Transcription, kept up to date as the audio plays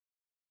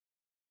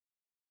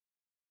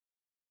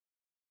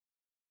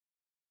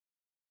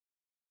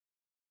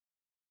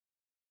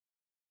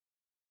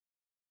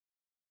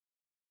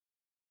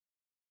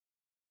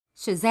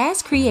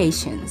Shazazz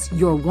Creations,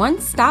 your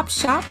one-stop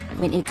shop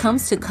when it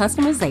comes to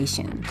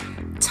customization.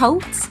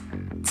 Totes,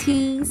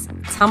 tees,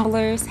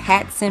 tumblers,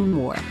 hats, and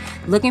more.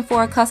 Looking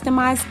for a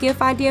customized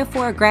gift idea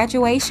for a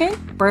graduation,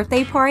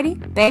 birthday party,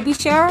 baby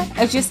shower,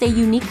 or just a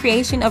unique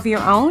creation of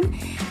your own?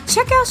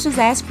 Check out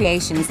Shazazz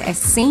Creations as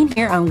seen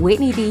here on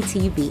Whitney D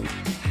TV.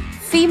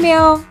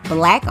 Female,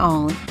 Black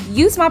owned.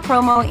 Use my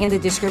promo in the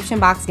description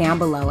box down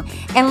below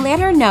and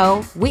let her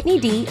know Whitney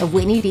D of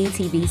Whitney D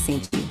TV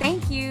sent you.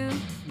 Thank you.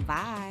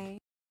 Bye.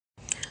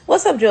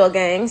 What's up, Jewel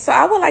Gang? So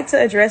I would like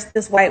to address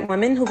this white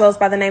woman who goes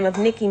by the name of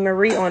Nikki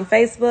Marie on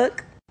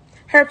Facebook.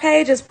 Her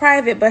page is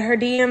private, but her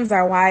DMs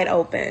are wide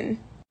open.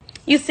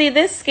 You see,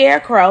 this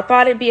scarecrow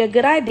thought it'd be a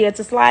good idea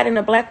to slide in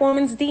a black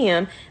woman's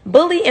DM,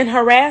 bully and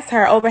harass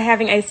her over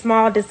having a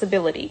small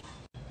disability.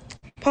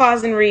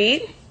 Pause and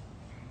read.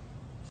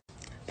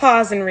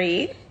 Pause and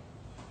read.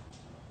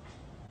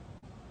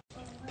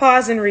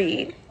 Pause and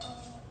read.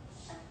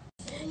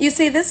 You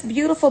see, this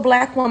beautiful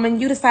black woman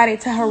you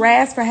decided to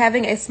harass for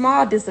having a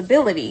small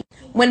disability,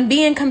 when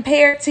being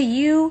compared to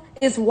you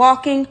is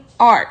walking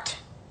art.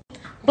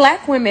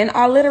 Black women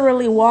are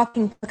literally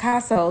walking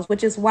Picassos,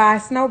 which is why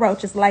snow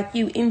roaches like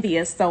you envy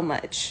us so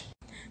much.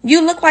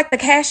 You look like the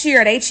cashier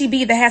at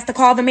H-E-B that has to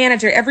call the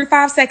manager every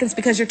 5 seconds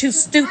because you're too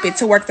stupid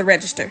to work the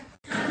register.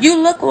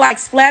 You look like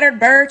splattered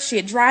bird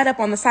shit dried up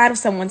on the side of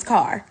someone's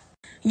car.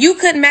 You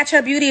couldn't match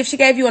her beauty if she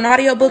gave you an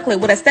audio booklet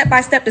with a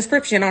step-by-step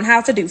description on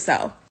how to do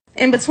so.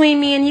 And between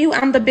me and you,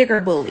 I'm the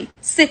bigger bully.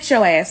 Sit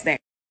your ass down.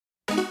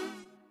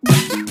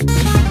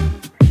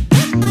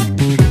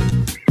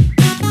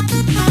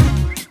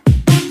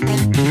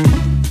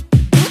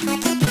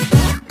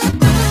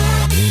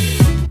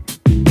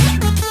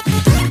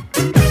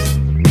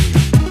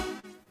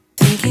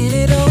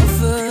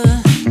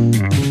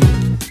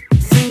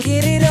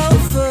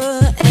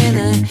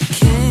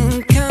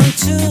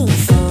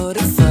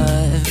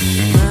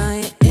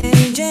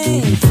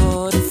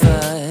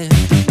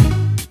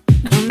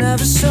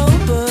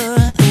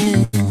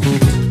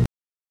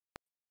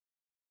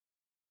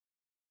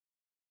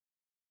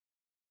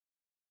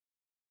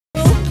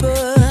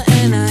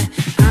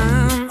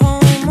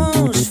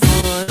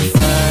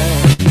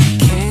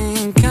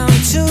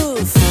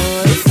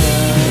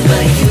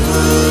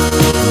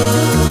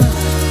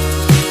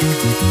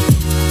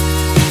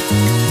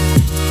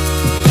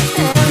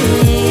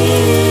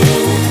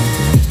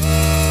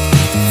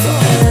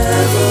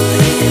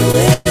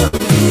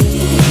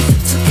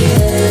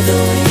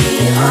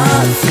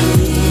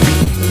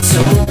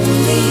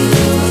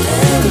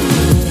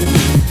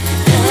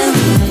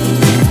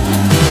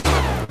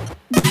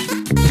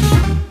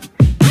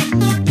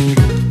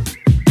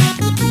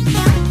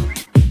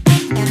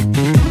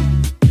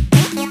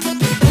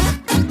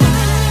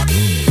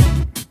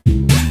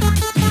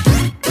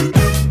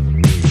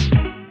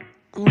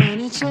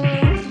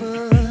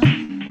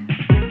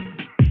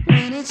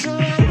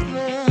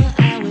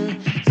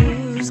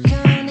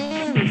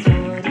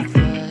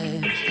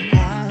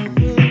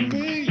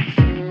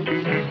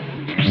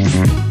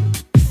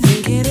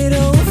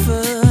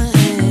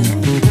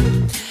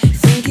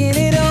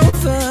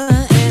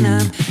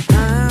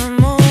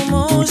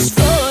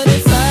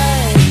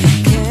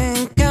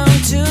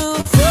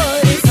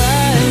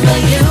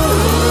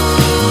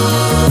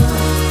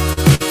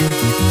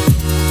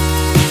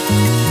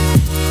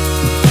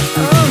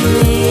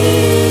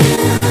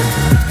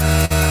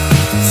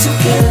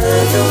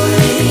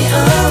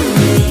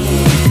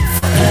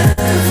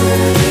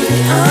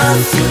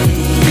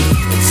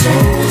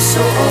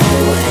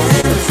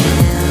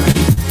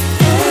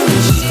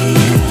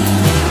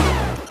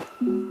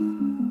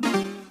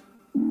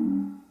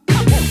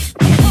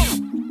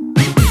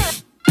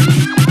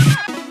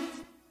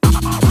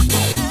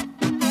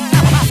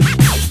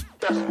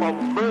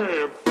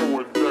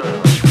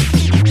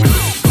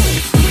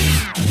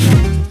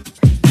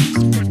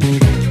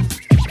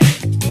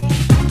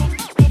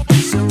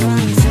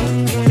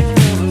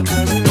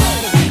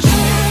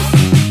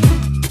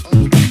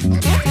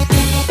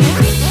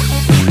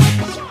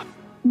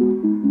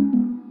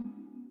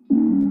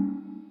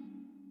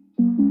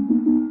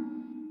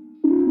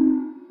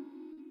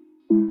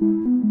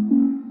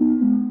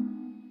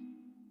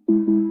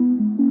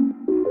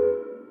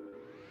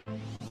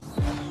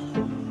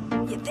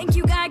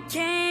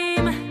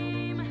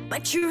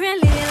 But you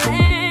really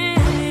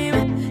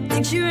lame.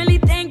 Think you really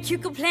think you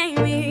could play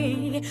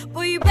me?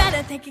 Boy, you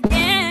better think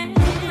again.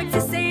 Quick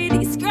to say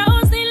these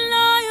girls ain't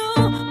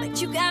loyal,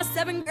 but you got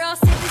 7 girls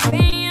sitting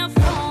paying your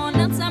phone.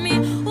 Now tell me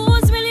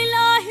who's really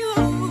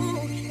loyal?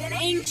 It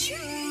ain't you.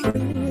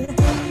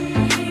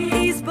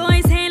 These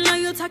boys ain't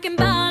loyal, talking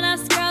about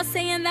us girls,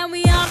 saying that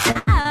we all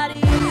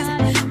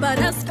bodies. But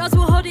us girls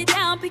will hold it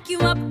down, pick you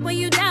up when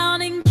you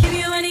down, and give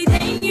you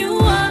anything you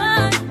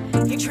want.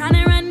 You're trying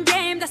to run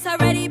game that's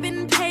already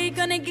been played,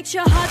 gonna get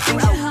your heart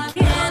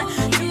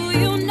broken. Do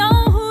you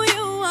know who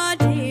you are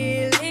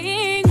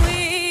dealing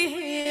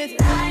with?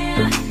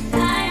 Liar,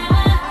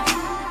 liar.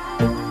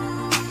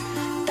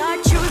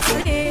 Thought you were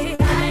slick.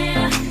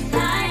 Liar,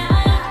 liar.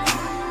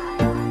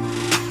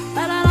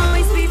 But I'll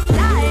always be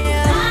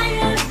flyer. Liar.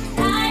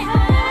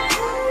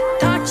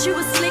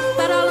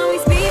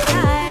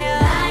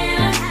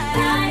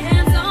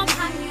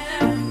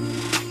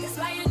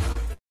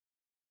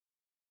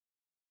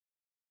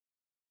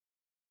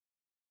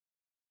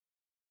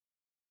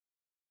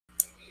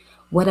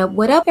 What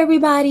up,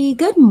 everybody?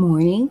 Good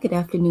morning, good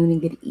afternoon, and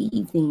good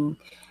evening.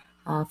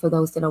 For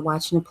those that are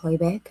watching the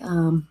playback,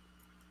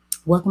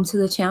 welcome to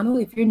the channel.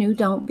 If you're new,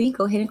 don't be.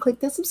 Go ahead and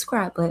click the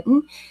subscribe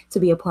button to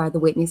be a part of the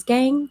Witness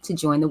gang, to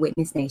join the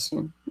Witness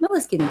Nation. Now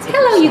let's get into it.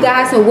 Hello, you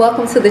guys, and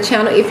welcome to the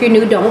channel. If you're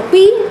new, don't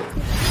be.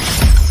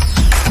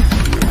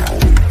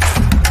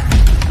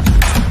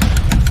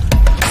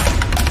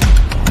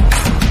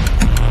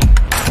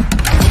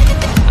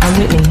 I'm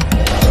Whitney.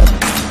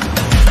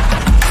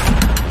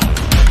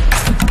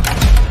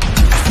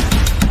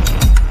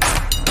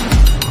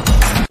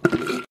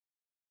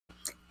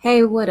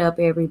 Hey, what up,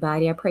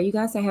 everybody? I pray you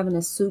guys are having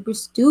a super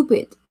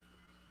stupid,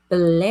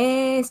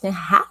 blessed, and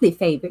highly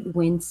favored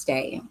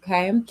Wednesday.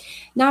 Okay,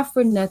 not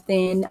for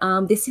nothing.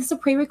 This is a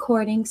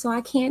pre-recording, so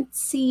I can't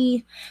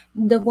see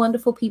the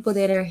wonderful people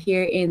that are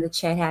here in the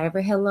chat.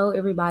 However, hello,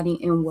 everybody,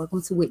 and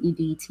welcome to Whitney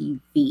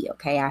DTV.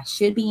 Okay, I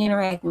should be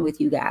interacting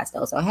with you guys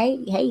though. So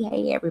hey,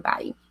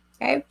 everybody.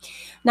 Okay,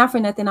 not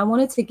for nothing. I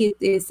wanted to get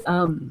this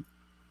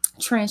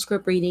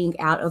transcript reading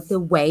out of the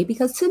way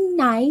because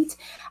tonight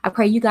I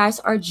pray you guys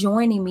are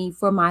joining me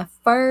for my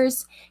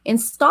first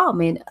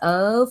installment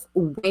of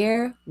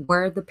Where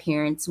Were the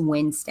Parents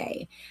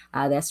Wednesday.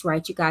 That's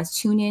right, you guys,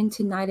 tune in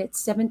tonight at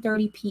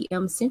 7:30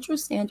 p.m. Central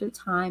Standard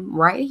Time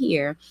right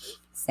here,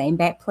 same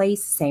bat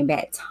place, same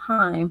bat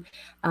time,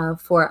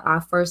 for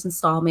our first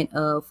installment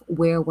of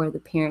Where Were the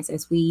Parents,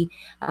 as we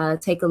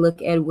take a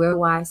look at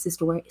why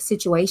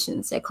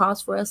situations that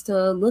cause for us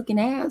to look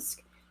and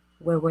ask,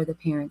 where were the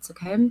parents?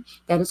 Okay,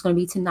 that is going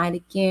to be tonight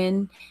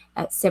again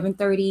at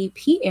 7:30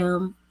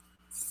 p.m.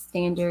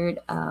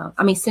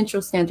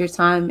 Central Standard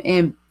Time,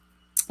 and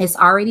it's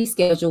already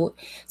scheduled,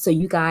 so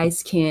you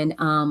guys can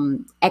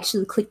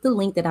actually click the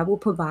link that I will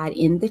provide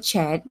in the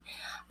chat,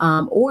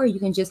 or you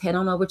can just head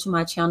on over to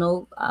my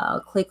channel,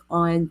 click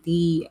on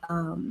the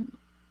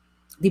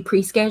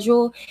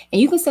pre-schedule, and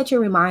you can set your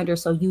reminder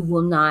so you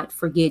will not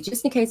forget,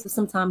 just in case of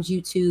sometimes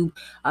YouTube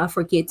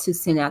forget to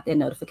send out that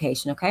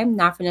notification. Okay,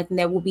 not for nothing,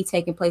 that will be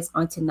taking place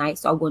on tonight,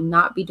 so I will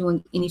not be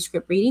doing any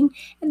script reading,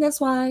 and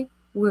that's why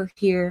we're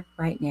here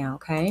right now.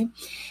 Okay,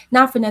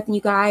 not for nothing,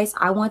 you guys,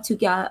 I want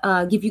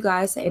to give you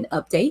guys an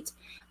update.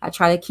 I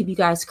try to keep you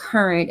guys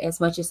current as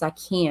much as I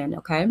can.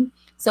 Okay,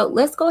 so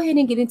let's go ahead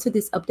and get into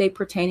this update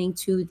pertaining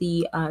to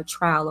the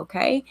trial.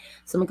 Okay,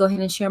 so I'm gonna go ahead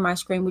and share my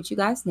screen with you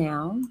guys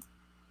now.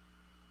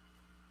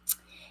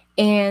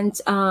 And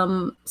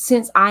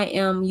since I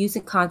am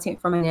using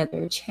content from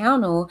another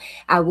channel,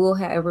 I will,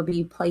 however,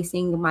 be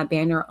placing my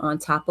banner on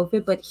top of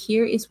it. But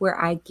here is where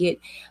I get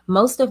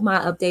most of my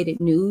updated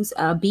news.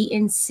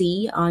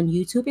 BNC on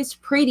YouTube is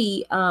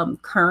pretty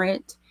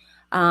current.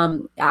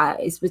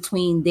 It's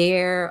between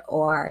there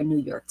or New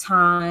York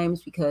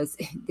Times, because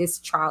this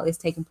trial is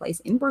taking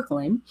place in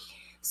Brooklyn.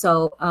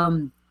 So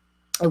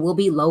it will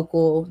be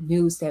local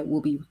news that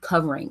we'll be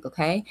covering.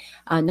 Okay,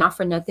 not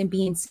for nothing,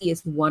 BNC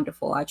is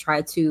wonderful. I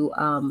try to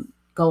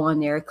go on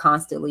there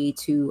constantly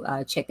to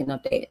check an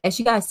update. As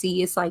you guys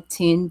see, it's like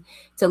 10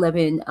 to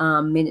 11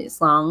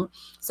 minutes long,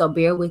 so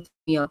bear with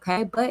me.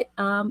 Okay, but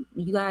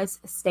you guys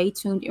stay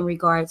tuned in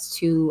regards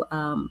to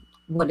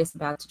what is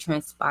about to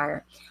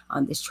transpire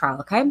on this trial.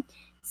 Okay,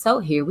 so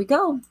here we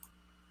go.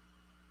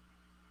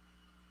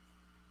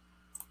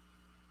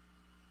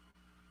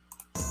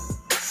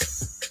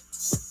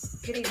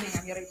 Good evening,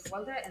 I'm Yuri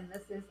Walda, and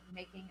this is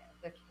Making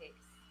the Case.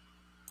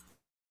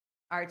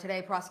 All right,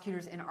 today,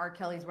 prosecutors in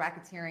R.Kelly's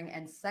racketeering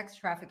and sex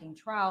trafficking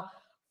trial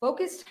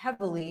focused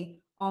heavily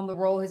on the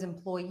role his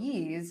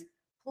employees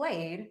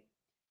played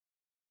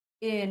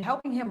in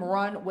helping him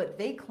run what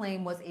they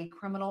claim was a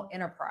criminal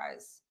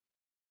enterprise.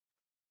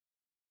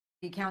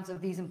 The accounts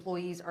of these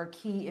employees are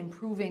key in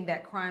proving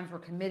that crimes were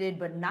committed,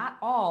 but not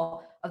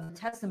all of the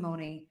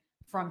testimony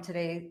from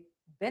today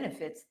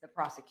benefits the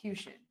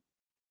prosecution.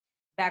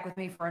 Back with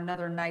me for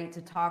another night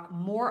to talk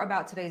more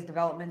about today's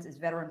developments is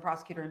veteran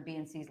prosecutor and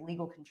BNC's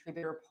legal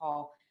contributor,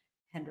 Paul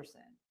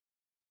Henderson.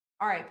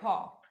 All right,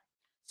 Paul.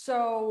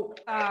 So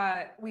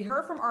we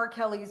heard from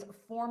R.Kelly's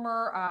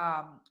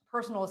former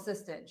personal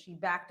assistant. She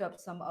backed up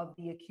some of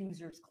the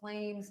accuser's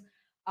claims,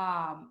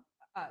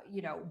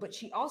 but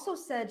she also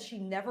said she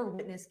never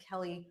witnessed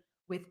Kelly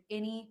with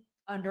any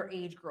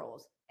underage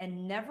girls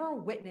and never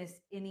witnessed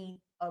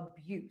any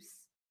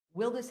abuse.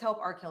 Will this help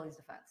R.Kelly's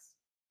defense?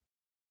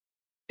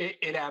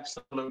 It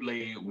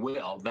absolutely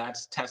will.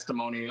 That's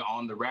testimony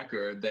on the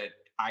record that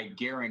I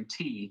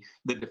guarantee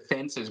the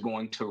defense is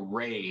going to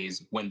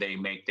raise when they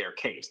make their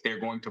case. They're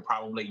going to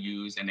probably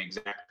use an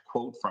exact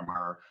quote from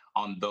her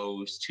on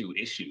those two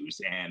issues.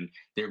 And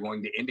they're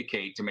going to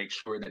indicate, to make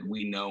sure that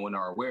we know and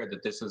are aware,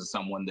 that this is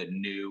someone that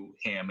knew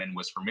him and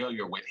was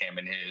familiar with him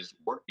and his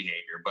work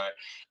behavior. But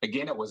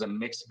again, it was a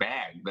mixed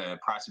bag. The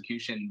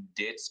prosecution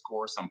did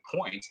score some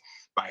points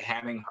by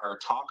having her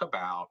talk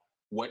about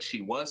what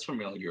she was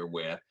familiar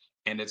with,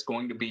 and it's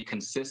going to be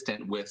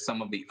consistent with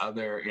some of the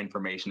other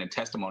information and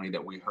testimony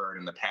that we heard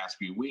in the past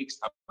few weeks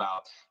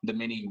about the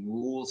many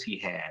rules he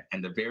had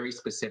and the very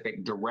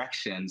specific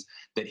directions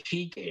that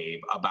he gave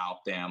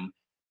about them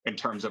in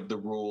terms of the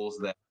rules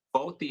that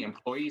both the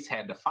employees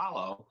had to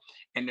follow,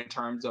 and in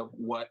terms of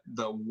what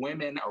the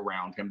women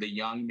around him, the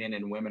young men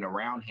and women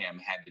around him,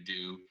 had to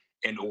do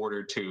in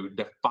order to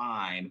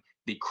define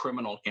the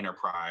criminal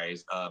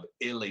enterprise of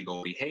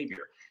illegal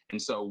behavior.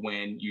 And so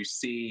when you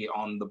see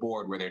on the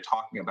board where they're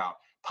talking about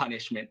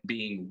punishment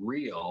being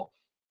real,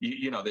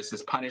 this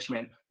is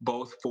punishment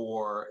both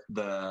for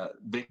the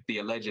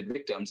alleged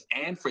victims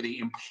and for the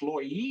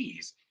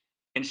employees.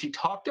 And she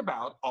talked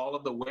about all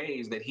of the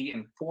ways that he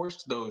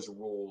enforced those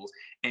rules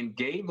and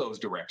gave those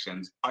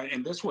directions.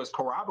 And this was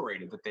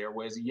corroborated, that there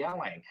was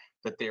yelling,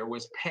 that there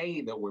was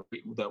pay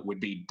that would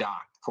be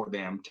docked for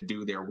them to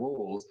do their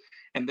rules.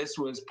 And this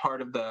was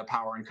part of the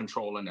power and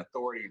control and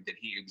authority that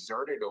he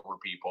exerted over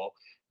people,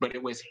 but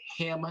it was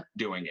him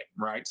doing it,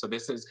 right? So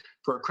this is,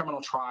 for a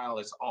criminal trial,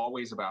 it's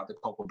always about the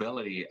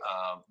culpability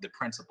of the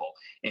principal,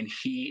 and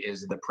he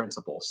is the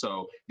principal.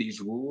 So these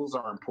rules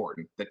are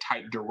important. The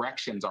type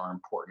directions are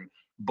important,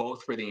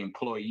 both for the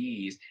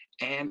employees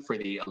and for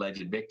the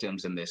alleged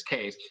victims in this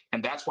case.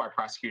 And that's why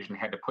prosecution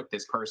had to put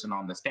this person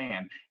on the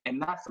stand. And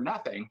not for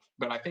nothing,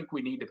 but I think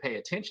we need to pay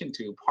attention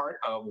to part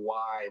of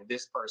why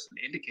this person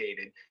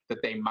indicated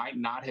that they might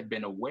not have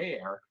been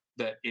aware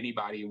that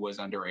anybody was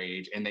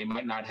underage, and they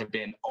might not have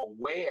been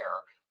aware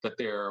that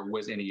there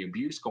was any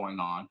abuse going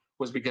on,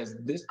 was because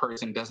this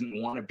person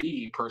doesn't want to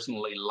be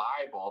personally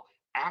liable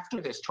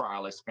after this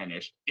trial is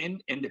finished,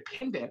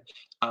 independent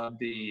of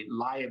the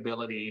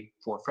liability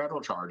for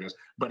federal charges,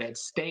 but at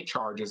state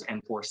charges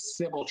and for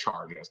civil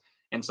charges.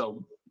 And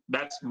so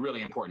that's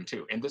really important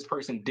too. And this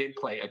person did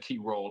play a key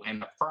role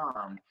and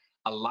affirmed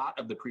a lot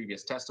of the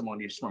previous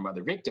testimonies from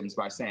other victims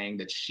by saying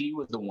that she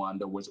was the one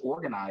that was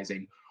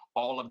organizing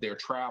all of their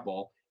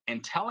travel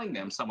and telling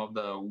them some of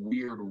the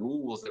weird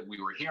rules that we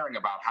were hearing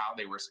about how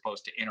they were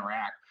supposed to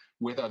interact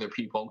with other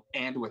people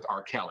and with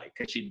R.Kelly,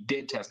 because she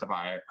did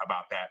testify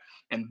about that.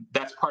 And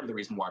that's part of the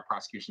reason why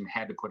prosecution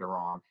had to put her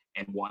on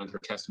and wanted her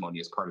testimony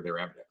as part of their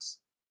evidence.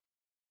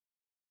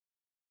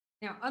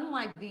 Now,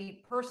 unlike the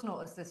personal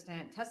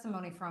assistant,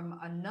 testimony from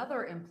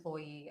another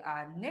employee,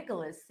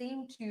 Nicholas,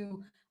 seemed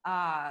to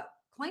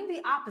claim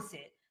the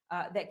opposite,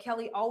 that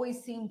Kelly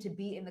always seemed to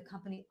be in the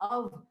company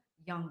of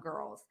young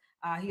girls.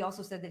 He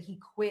also said that he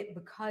quit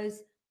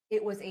because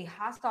it was a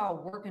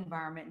hostile work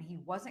environment and he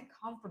wasn't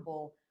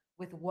comfortable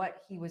with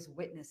what he was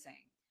witnessing.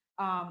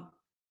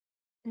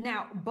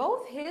 Now,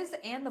 both his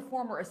and the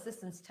former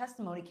assistant's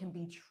testimony can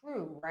be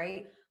true,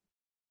 right?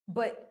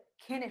 But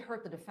can it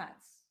hurt the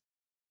defense?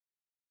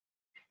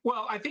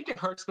 Well, I think it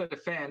hurts the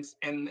defense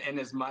in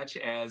as much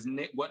as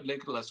what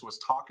Nicholas was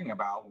talking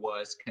about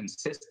was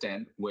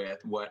consistent with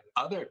what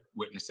other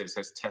witnesses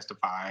has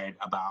testified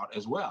about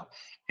as well.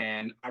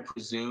 And I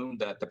presume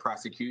that the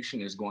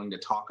prosecution is going to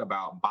talk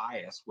about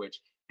bias,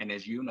 which, and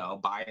as you know,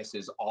 bias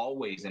is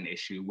always an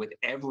issue with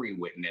every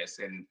witness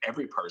and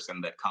every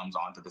person that comes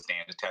onto the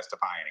stand to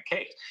testify in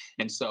a case.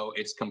 And so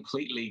it's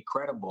completely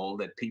credible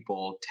that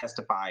people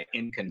testify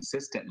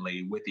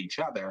inconsistently with each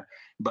other,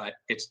 but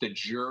it's the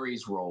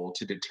jury's role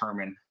to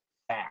determine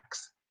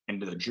facts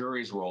and the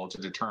jury's role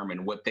to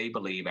determine what they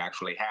believe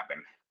actually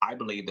happened. I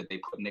believe that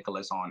they put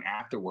Nicholas on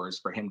afterwards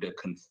for him to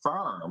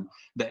confirm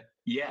that,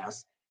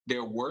 yes,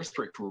 there were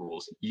strict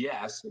rules.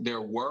 Yes,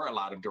 there were a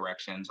lot of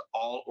directions,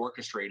 all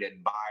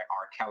orchestrated by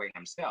R.Kelly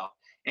himself.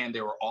 And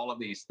there were all of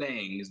these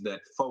things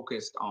that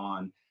focused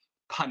on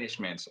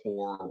punishments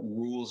or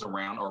rules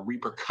around or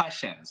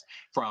repercussions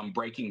from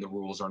breaking the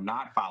rules or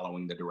not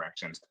following the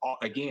directions.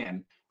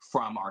 Again,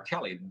 from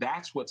R.Kelly.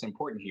 That's what's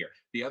important here.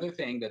 The other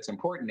thing that's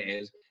important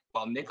is,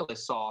 while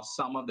Nicholas saw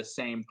some of the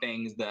same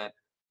things that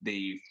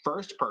the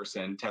first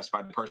person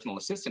testified, the personal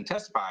assistant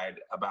testified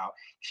about,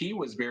 he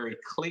was very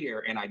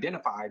clear and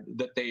identified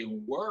that they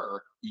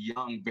were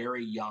young,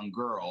 very young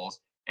girls.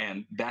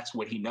 And that's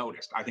what he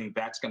noticed. I think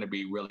that's going to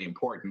be really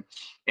important.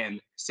 And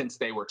since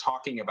they were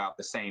talking about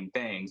the same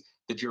things,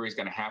 the jury's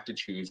going to have to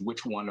choose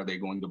which one are they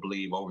going to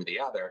believe over the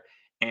other.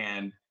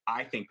 And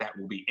I think that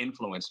will be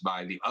influenced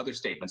by the other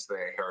statements that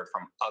I heard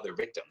from other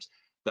victims.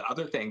 The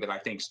other thing that I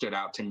think stood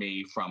out to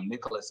me from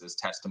Nicholas's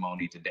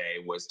testimony today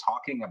was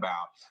talking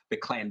about the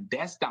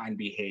clandestine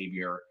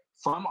behavior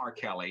from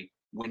R.Kelly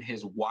when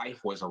his wife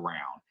was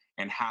around,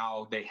 and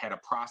how they had a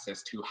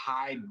process to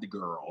hide the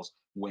girls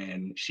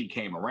when she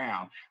came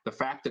around. The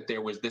fact that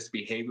there was this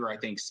behavior, I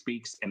think,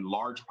 speaks in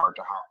large part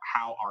to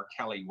how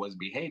R.Kelly was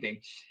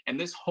behaving. And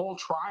this whole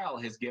trial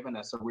has given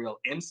us a real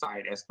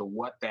insight as to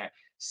what that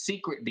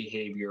secret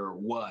behavior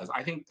was.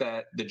 I think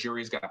that the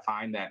jury's got to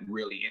find that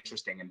really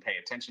interesting and pay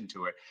attention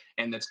to it.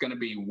 And that's going to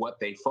be what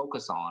they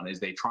focus on as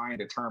they try and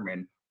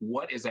determine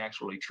what is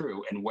actually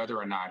true and whether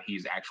or not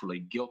he's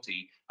actually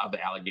guilty of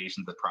the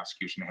allegations the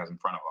prosecution has in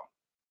front of him.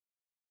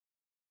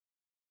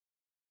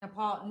 Now,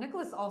 Paul,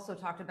 Nicholas also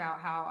talked about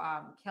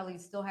how Kelly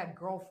still had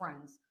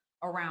girlfriends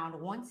around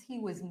once he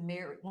was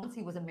married, once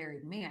he was a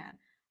married man.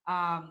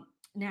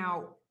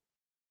 Now,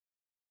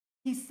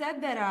 he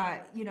said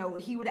that,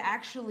 he would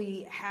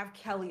actually have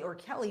Kelly, or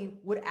Kelly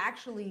would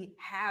actually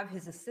have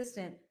his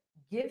assistant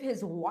give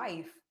his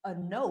wife a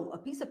note, a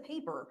piece of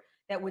paper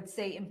that would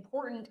say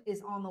important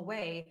is on the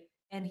way.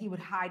 and he would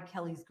hide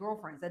Kelly's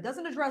girlfriends. That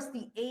doesn't address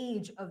the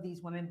age of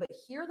these women, but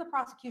here the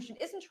prosecution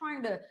isn't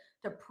trying to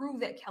prove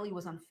that Kelly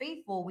was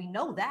unfaithful. We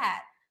know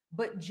that,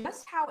 but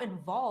just how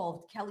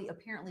involved Kelly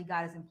apparently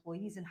got his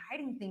employees in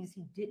hiding things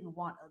he didn't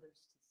want others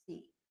to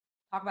see.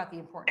 Talk about the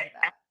importance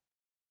of that.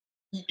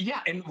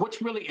 Yeah, and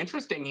what's really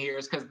interesting here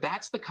is because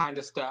that's the kind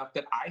of stuff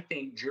that I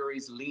think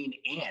juries lean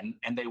in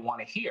and they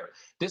want to hear.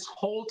 This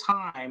whole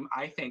time,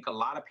 I think a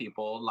lot of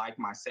people like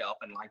myself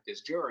and like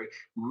this jury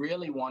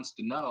really wants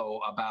to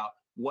know about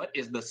what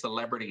is the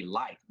celebrity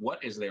like?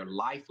 What is their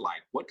life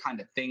like? What kind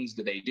of things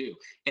do they do?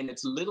 And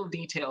it's little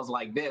details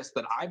like this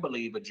that I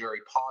believe a jury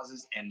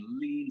pauses and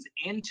leans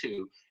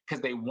into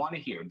because they want to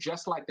hear.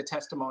 Just like the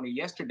testimony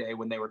yesterday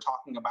when they were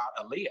talking about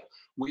Aaliyah.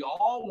 We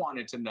all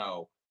wanted to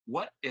know,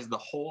 what is the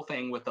whole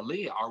thing with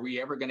Aaliyah? Are we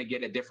ever going to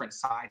get a different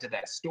side to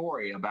that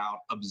story about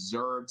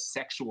observed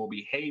sexual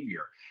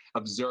behavior,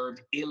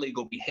 observed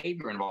illegal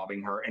behavior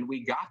involving her? And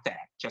we got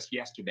that just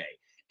yesterday.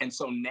 And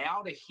so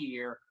now to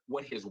hear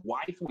what his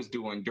wife was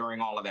doing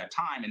during all of that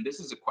time, and this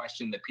is a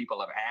question that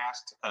people have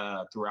asked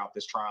throughout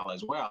this trial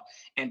as well,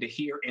 and to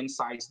hear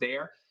insights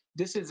there,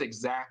 this is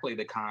exactly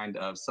the kind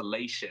of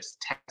salacious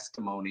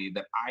testimony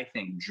that I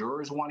think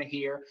jurors want to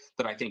hear,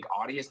 that I think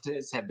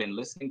audiences have been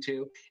listening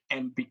to.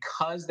 And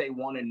because they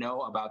want to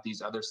know about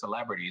these other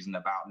celebrities and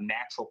about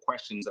natural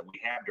questions that we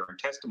have during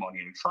testimony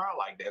in a trial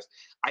like this,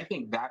 I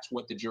think that's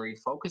what the jury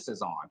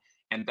focuses on.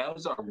 And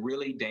those are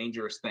really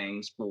dangerous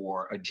things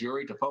for a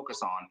jury to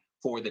focus on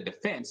for the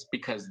defense,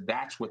 because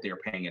that's what they're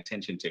paying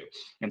attention to.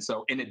 And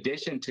so in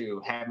addition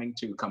to having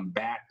to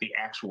combat the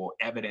actual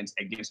evidence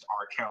against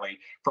R. Kelly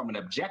from an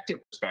objective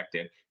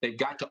perspective, they've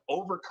got to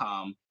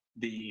overcome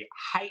the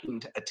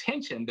heightened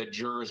attention that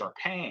jurors are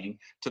paying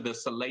to the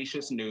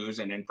salacious news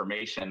and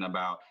information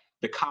about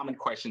the common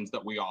questions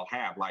that we all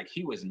have, like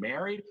he was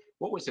married,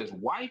 what was his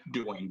wife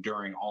doing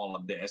during all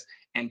of this?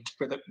 And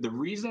for the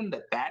reason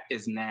that that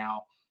is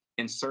now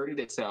inserted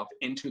itself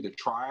into the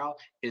trial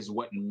is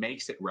what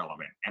makes it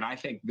relevant. And I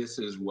think this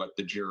is what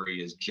the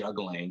jury is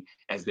juggling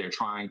as they're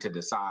trying to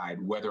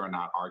decide whether or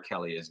not R.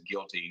 Kelly is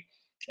guilty.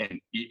 And,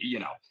 you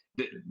know,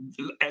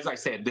 as I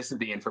said, this is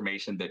the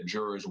information that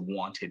jurors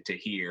wanted to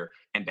hear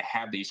and to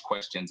have these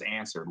questions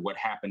answered. What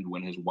happened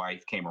when his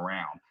wife came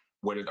around?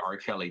 What did R.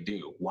 Kelly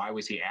do? Why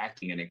was he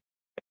acting in a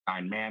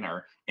kind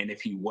manner? And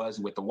if he was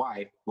with the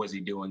wife, was he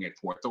doing it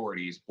for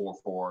authorities or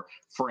for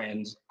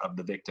friends of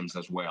the victims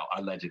as well,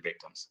 alleged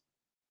victims?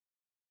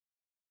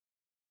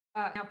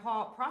 Now,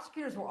 Paul,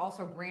 prosecutors were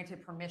also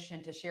granted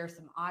permission to share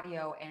some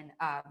audio and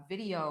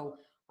video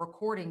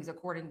recordings.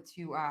 According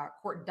to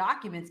court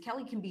documents,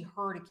 Kelly can be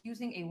heard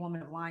accusing a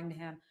woman of lying to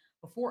him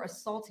before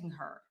assaulting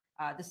her.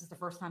 This is the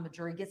first time the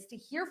jury gets to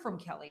hear from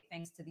Kelly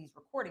thanks to these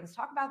recordings.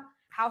 Talk about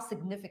how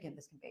significant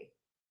this can be.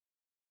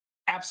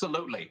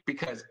 Absolutely,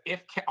 because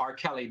if R.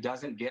 Kelly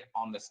doesn't get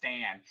on the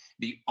stand,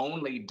 the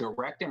only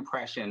direct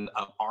impression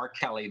of R.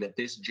 Kelly that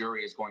this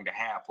jury is going to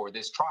have for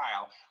this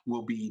trial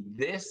will be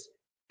this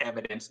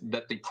evidence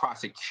that the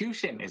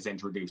prosecution is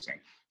introducing,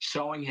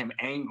 showing him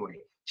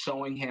angry,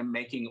 showing him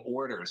making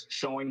orders,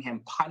 showing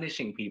him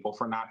punishing people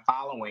for not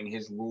following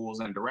his rules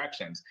and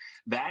directions.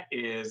 That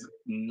is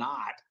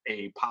not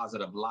a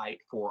positive light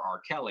for R.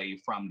 Kelly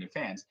from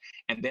defense.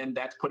 And then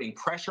that's putting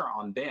pressure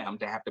on them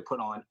to have to put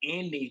on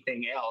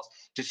anything else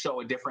to show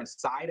a different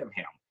side of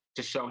him,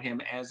 to show him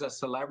as a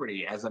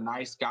celebrity, as a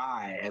nice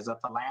guy, as a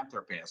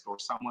philanthropist, or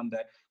someone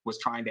that was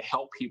trying to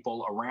help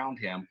people around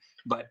him.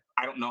 But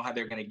I don't know how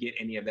they're going to get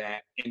any of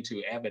that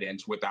into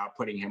evidence without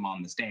putting him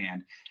on the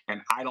stand.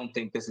 And I don't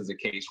think this is a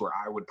case where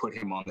I would put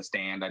him on the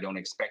stand. I don't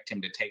expect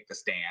him to take the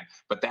stand.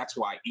 But that's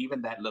why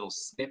even that little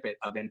snippet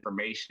of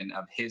information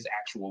of his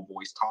actual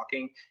voice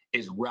talking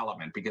is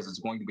relevant, because it's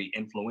going to be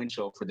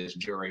influential for this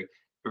jury.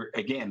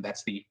 Again,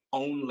 that's the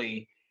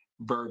only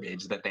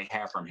verbiage that they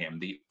have from him,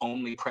 the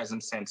only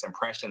present sense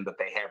impression that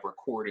they have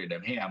recorded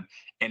of him,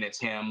 and it's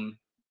him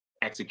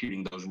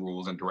executing those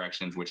rules and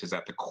directions, which is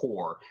at the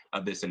core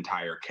of this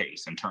entire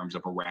case in terms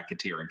of a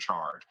racketeering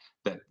charge,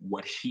 that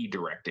what he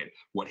directed,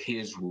 what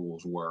his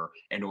rules were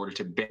in order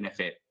to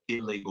benefit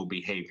illegal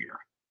behavior.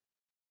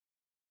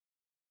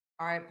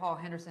 All right, Paul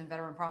Henderson,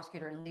 veteran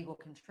prosecutor and legal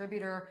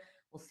contributor.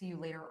 We'll see you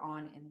later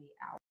on in the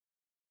hour.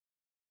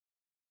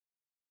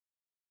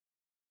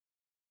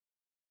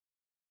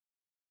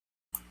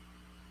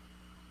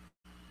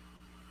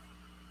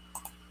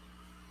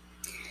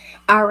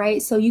 All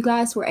right, so you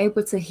guys were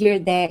able to hear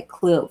that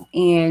clip,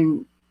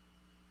 and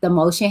the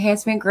motion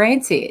has been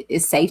granted.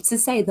 It's safe to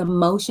say the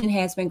motion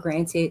has been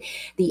granted.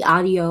 The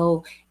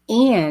audio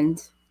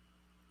and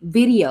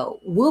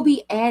video will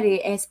be added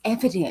as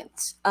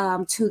evidence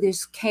to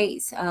this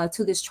case,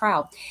 to this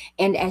trial.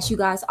 And as you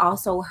guys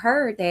also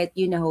heard that,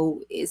 you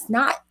know, it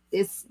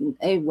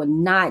would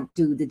not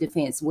do the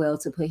defense well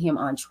to put him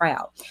on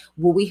trial.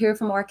 Will we hear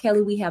from R.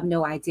 Kelly? We have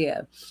no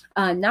idea.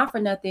 Not for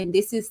nothing,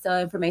 this is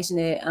the information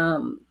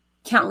that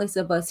countless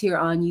of us here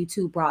on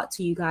YouTube brought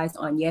to you guys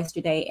on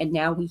yesterday, and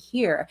now we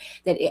hear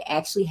that it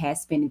actually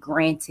has been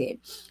granted.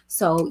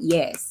 So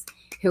yes,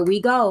 here we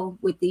go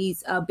with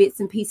these bits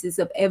and pieces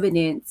of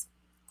evidence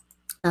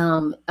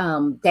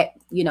that,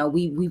 you know,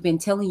 we've been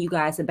telling you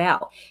guys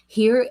about.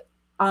 Here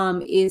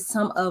is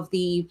some of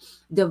the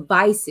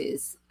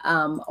devices,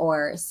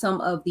 or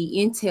some of the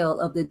intel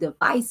of the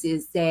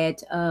devices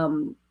that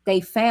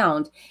they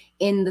found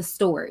in the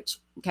storage.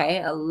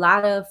 Okay, a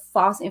lot of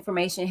false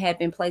information had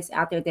been placed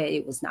out there that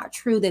it was not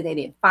true, that they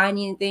didn't find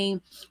anything.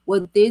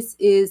 Well, this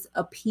is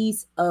a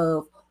piece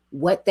of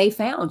what they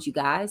found, you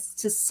guys,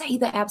 to say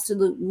the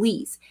absolute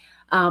least.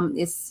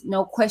 It's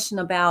no question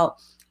about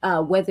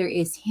whether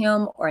it's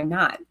him or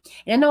not.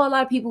 And I know a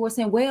lot of people were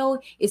saying, well,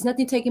 it's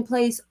nothing taking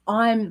place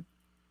on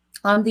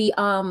the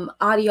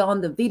audio,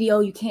 on the video,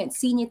 you can't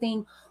see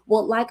anything.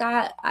 Well, like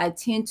I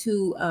tend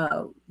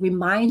to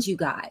remind you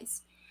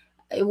guys,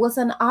 it was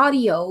an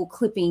audio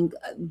clipping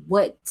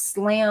what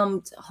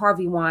slammed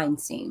Harvey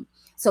Weinstein.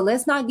 So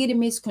let's not get it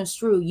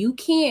misconstrued. You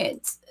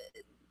can't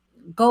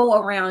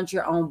go around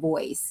your own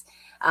voice.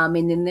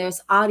 And then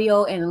there's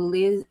audio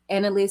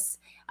analysts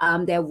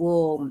that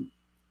will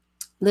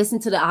listen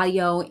to the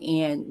audio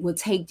and will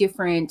take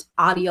different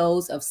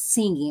audios of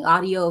singing,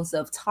 audios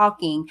of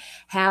talking,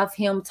 have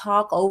him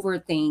talk over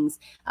things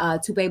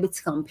to be able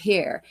to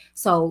compare.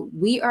 So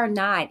we are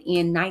not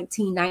in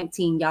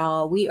 1919,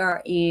 y'all. We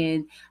are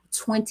in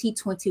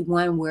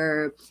 2021,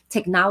 where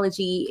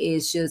technology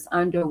is just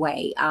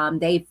underway.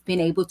 They've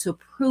been able to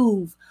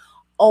prove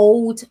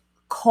old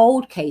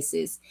cold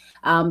cases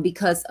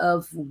because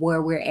of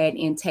where we're at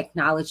in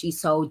technology.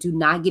 So do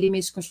not get it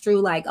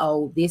misconstrued like,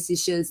 oh, this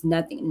is just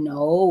nothing.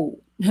 No,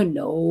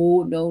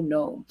 no, no,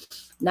 no.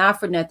 Not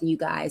for nothing, you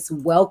guys.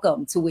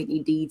 Welcome to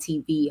Whitney D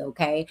TV,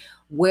 okay?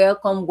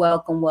 Welcome,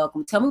 welcome,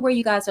 welcome. Tell me where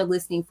you guys are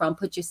listening from.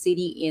 Put your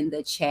city in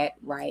the chat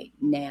right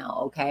now,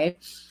 okay?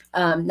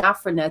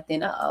 Not for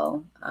nothing.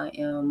 Uh-oh, I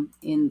am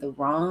in the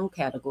wrong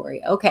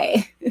category.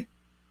 Okay.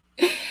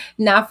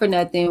 Not for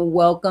nothing.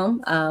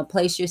 Welcome.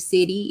 Place your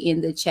city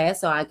in the chat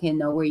so I can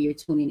know where you're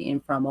tuning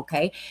in from.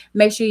 Okay.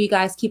 Make sure you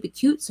guys keep it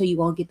cute so you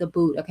won't get the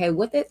boot. Okay.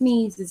 What that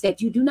means is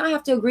that you do not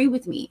have to agree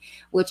with me,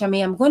 which I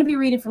mean, I'm going to be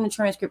reading from the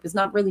transcript. It's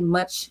not really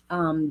much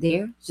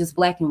there, just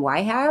black and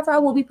white. However, I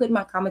will be putting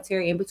my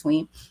commentary in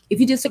between. If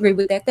you disagree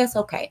with that, that's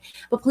okay.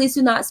 But please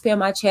do not spam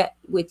my chat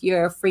with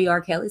your free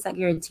R.Kellys. I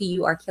guarantee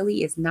you,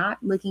 R.Kelly is not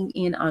looking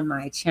in on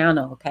my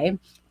channel. Okay.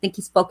 I think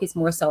he's focused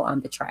more so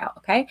on the trial.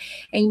 Okay.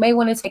 And you may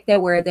want to take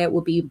that word that will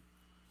be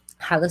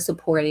highly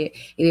supported.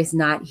 It is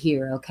not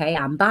here, okay?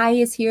 I'm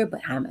biased here,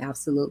 but I'm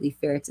absolutely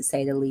fair, to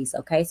say the least,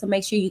 okay? So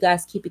make sure you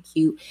guys keep it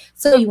cute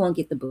so you won't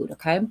get the boot,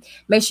 okay?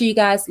 Make sure you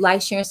guys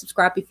like, share, and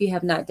subscribe if you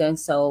have not done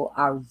so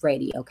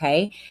already,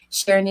 okay?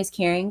 Sharing is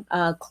caring.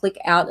 Click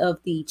out of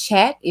the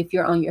chat if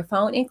you're on your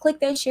phone and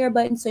click that share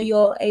button so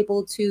you're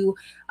able to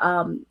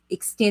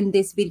extend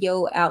this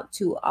video out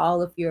to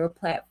all of your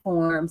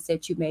platforms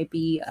that you may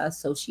be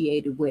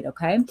associated with,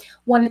 okay?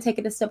 Want to take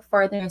it a step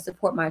further and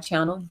support my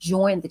channel?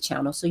 Join the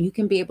channel so you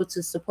can be able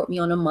to support me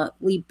on a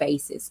monthly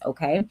basis,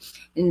 okay?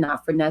 And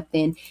not for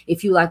nothing,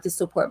 if you like to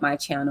support my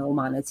channel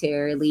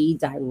monetarily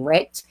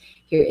direct,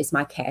 here is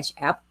my Cash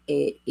App.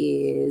 It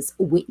is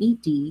Whitney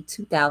D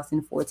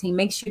 2014.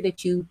 Make sure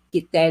that you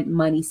get that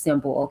money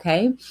symbol,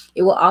 okay?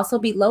 It will also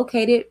be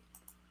located,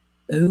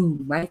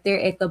 boom, right there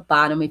at the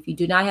bottom. If you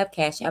do not have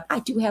Cash App, I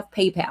do have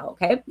PayPal,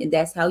 okay? And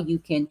that's how you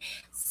can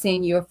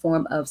send your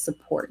form of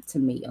support to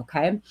me,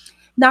 okay?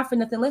 Not for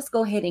nothing, let's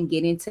go ahead and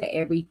get into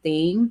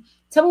everything.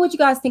 Tell me what you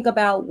guys think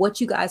about what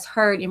you guys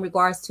heard in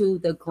regards to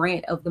the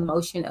grant of the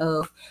motion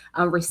of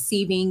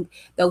receiving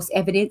those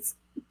evidence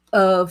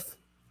of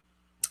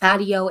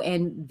audio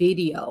and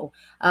video.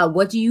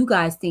 What do you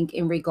guys think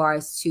in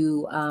regards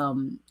to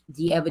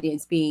the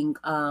evidence being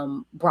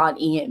brought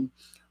in?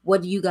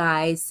 What do you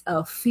guys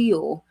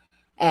feel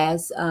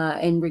as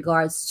in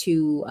regards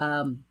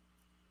to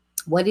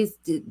what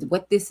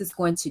this is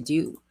going to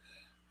do?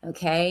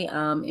 Okay,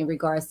 in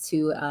regards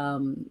to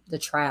the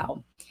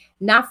trial.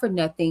 Not for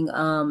nothing.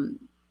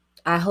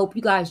 I hope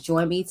you guys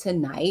join me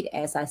tonight.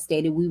 As I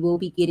stated, we will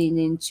be getting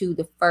into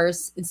the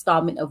first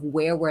installment of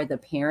Where Were the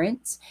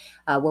Parents,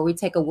 where we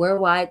take a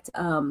worldwide,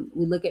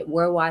 we look at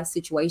worldwide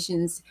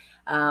situations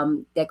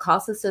that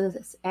cause us to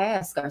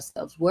ask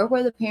ourselves, where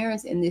were the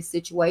parents in this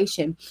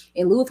situation?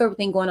 In lieu of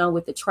everything going on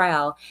with the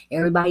trial,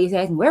 everybody is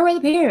asking, where were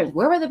the parents?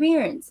 Where were the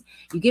parents?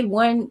 You get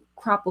one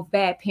crop of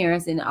bad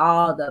parents and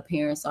all the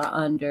parents are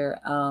under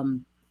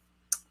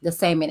the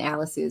same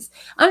analysis,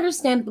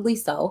 understandably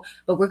so.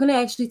 But we're going to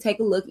actually take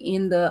a look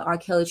in the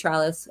R.Kelly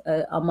trials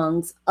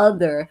amongst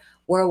other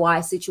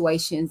worldwide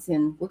situations,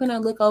 and we're going to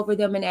look over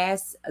them and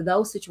ask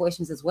those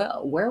situations as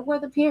well. Where were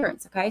the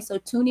parents? Okay, so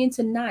tune in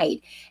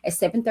tonight at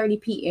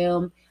 7:30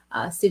 p.m.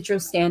 Central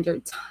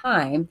Standard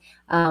Time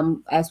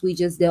as we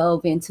just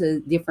delve into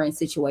different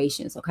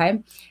situations,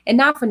 okay? And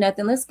not for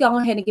nothing, let's go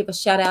ahead and give a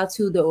shout out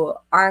to the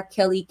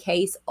R.Kelly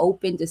case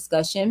open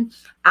discussion.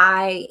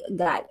 I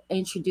got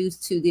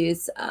introduced to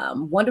this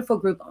wonderful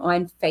group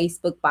on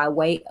Facebook by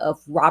way of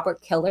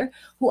Robert Keller,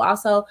 who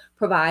also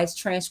provides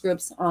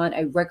transcripts on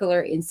a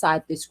regular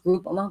inside this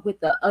group, along with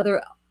the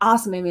other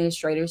awesome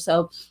administrators.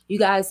 So you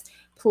guys,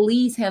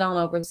 please head on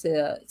over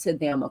to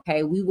them,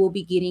 okay? We will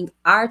be getting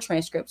our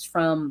transcripts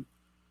from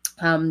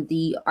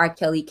the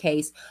R.Kelly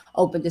case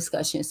open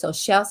discussion. So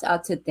shouts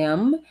out to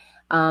them,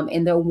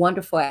 and they're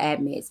wonderful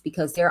admins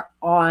because they're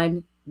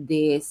on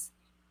this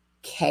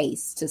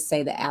case, to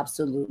say the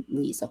absolute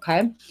least.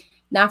 Okay.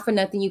 Not for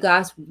nothing, you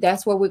guys,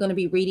 that's where we're going to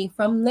be reading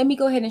from. Let me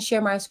go ahead and share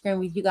my screen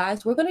with you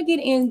guys. We're going to get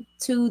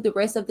into the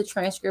rest of the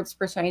transcripts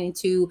pertaining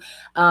to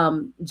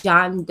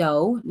John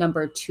Doe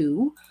number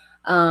 2.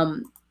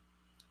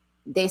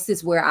 This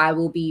is where I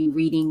will be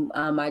reading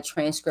my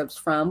transcripts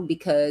from,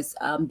 because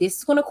this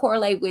is going to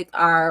correlate with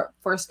our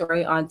first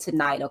story on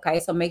tonight.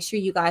 Okay. So make sure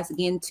you guys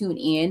again tune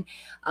in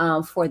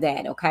for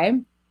that. Okay.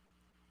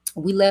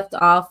 We left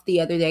off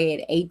the other day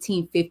at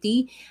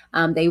 1850.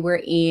 They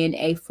were in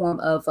a form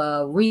of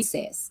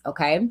recess.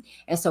 Okay.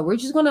 And so we're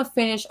just going to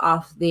finish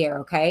off there.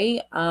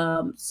 Okay.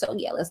 So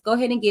yeah, let's go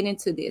ahead and get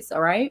into this.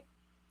 All right.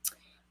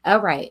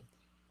 All right.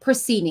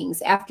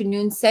 Proceedings.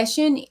 Afternoon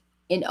session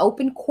in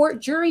open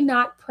court. Jury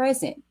not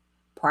present.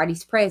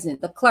 Parties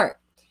present. The clerk.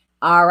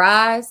 All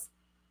eyes.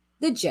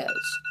 The judge.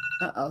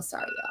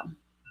 Sorry, y'all.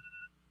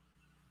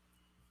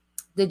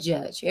 The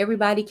judge.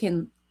 Everybody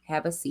can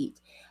have a seat.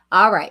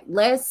 All right,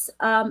 let's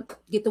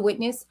get the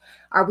witness.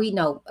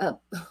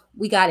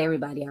 We got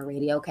everybody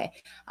already. Okay.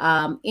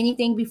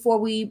 Anything before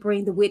we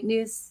bring the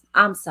witness?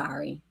 I'm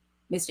sorry,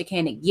 Mr.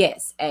 Koenig.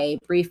 Yes, a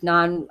brief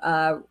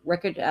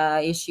non-record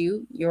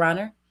issue, Your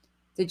Honor.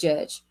 The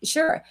judge.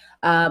 Sure.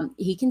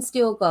 He can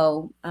still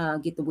go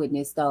get the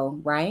witness though,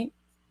 right?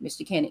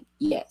 Mr. Koenig.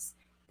 Yes.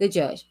 The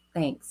judge.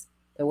 Thanks.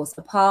 There was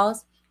a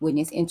pause.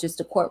 Witness enters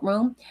the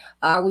courtroom.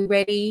 Are we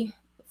ready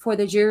for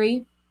the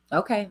jury?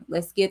 Okay,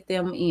 let's get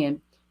them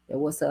in. There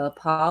was a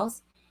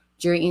pause.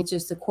 Jury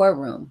enters the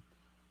courtroom.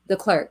 The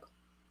clerk,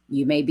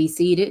 you may be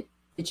seated.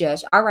 The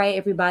judge, all right,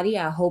 everybody,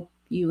 I hope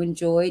you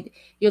enjoyed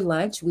your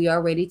lunch. We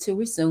are ready to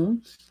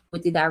resume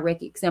with the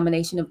direct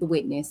examination of the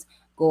witness.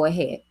 Go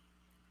ahead.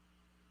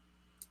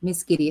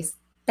 Ms. Giddis,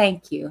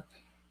 thank you.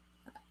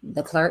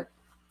 The clerk,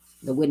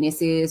 the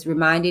witness is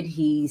reminded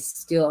he's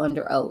still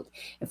under oath.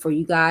 And for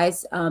you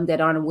guys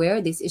that aren't aware,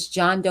 this is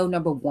John Doe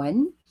number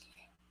 1.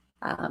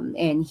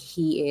 And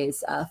he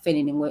is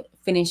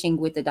finishing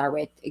with the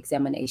direct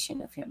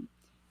examination of him.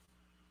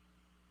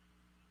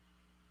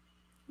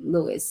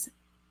 Lewis,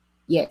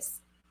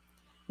 yes.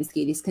 Ms.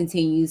 Giddis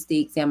continues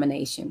the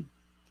examination.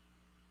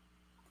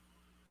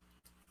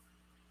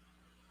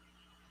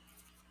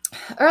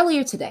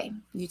 Earlier today,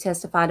 you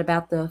testified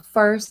about the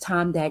first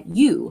time that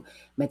you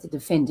met the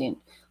defendant,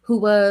 who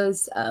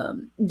was,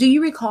 do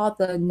you recall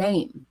the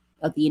name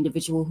of the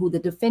individual who the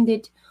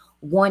defendant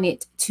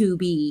wanted to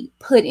be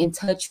put in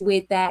touch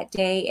with that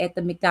day at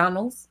the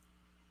McDonald's?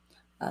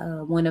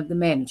 One of the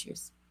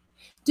managers.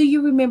 Do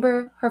you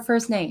remember her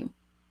first name?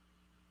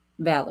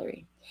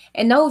 Valerie.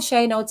 And no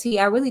shade, no tea.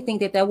 I really think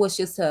that was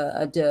just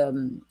a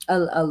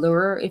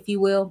lure, if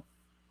you will.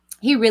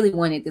 He really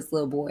wanted this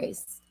little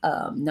boy's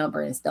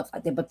number and stuff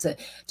like that, but to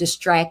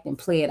distract and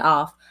play it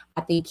off,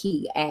 I think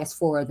he asked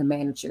for the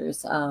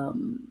managers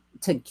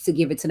to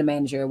give it to the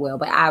manager as well.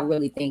 But I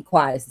really think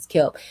quiet as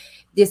kept.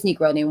 This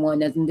Negro didn't want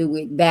nothing to do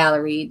with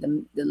Valerie,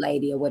 the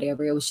lady or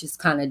whatever. It was just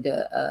kind of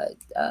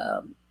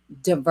the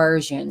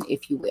diversion,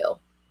 if you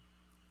will.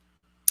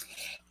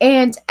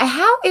 And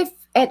how, if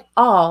at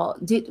all,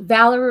 did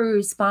Valerie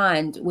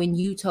respond when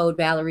you told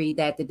Valerie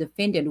that the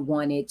defendant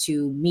wanted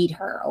to meet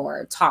her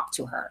or talk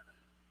to her?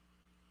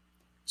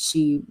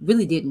 She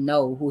really didn't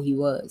know who he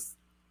was.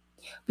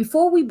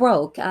 Before we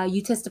broke,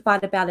 you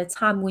testified about a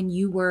time when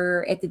you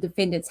were at the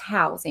defendant's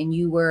house and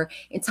you were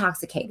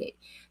intoxicated.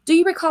 Do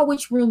you recall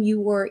which room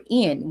you were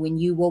in when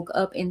you woke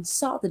up and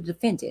saw the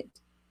defendant?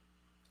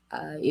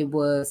 It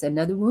was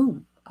another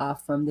room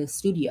from the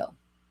studio.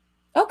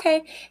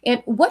 Okay.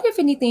 And what, if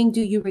anything,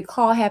 do you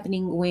recall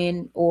happening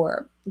when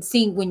or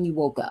seeing when you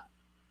woke up?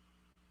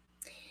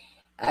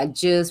 I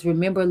just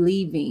remember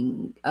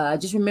leaving.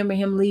 Just remember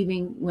him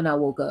leaving when I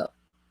woke up.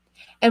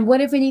 And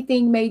what, if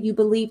anything, made you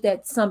believe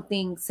that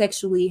something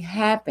sexually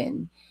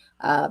happened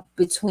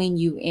between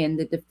you and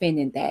the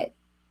defendant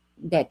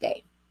that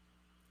day?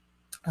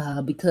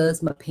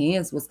 Because my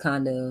pants was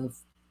kind of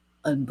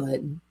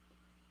unbuttoned.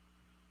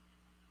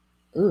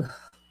 Ugh.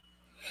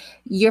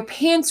 Your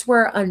pants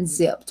were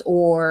unzipped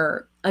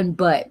or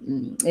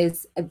unbuttoned.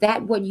 Is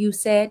that what you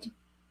said?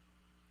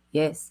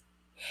 Yes.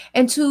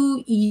 And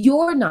to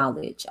your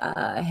knowledge,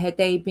 had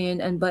they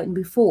been unbuttoned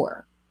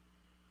before?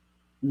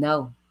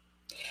 No.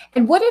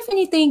 And what, if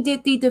anything,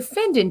 did the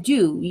defendant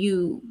do?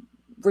 You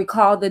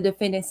recall the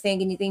defendant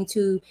saying anything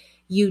to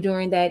you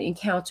during that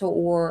encounter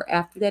or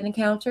after that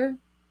encounter?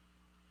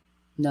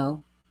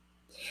 No.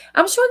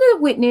 I'm sure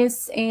the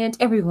witness and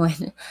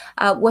everyone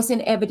was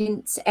in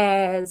evidence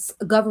as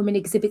Government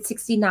Exhibit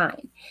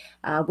 69.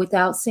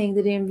 Without saying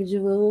the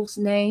individual's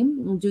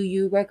name, do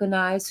you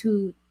recognize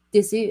who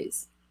this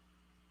is?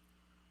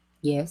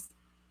 Yes.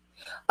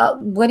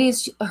 What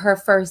is her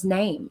first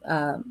name?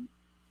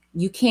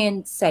 You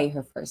can say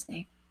her first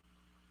name.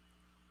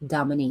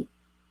 Dominique.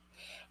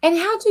 And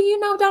how do you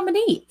know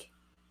Dominique?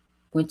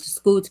 Went to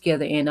school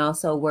together and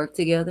also worked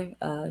together.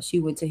 She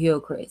went to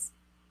Hillcrest.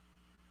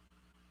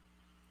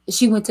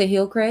 She went to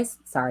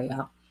Hillcrest. Sorry,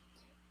 y'all.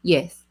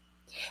 Yes.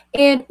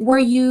 And were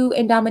you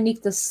and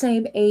Dominique the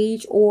same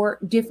age or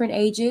different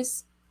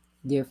ages?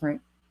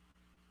 Different.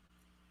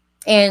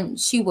 And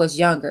she was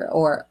younger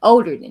or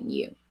older than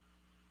you?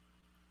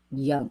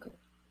 Younger.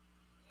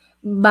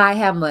 By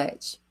how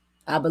much?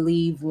 I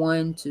believe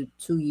 1 to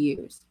 2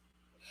 years.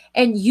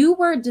 And you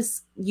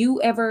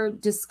ever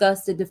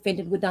discussed the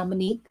defendant with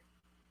Dominique?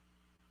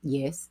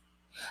 Yes.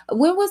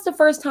 When was the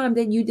first time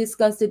that you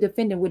discussed the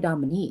defendant with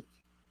Dominique?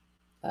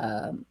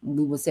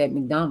 We was at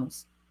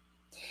McDonald's.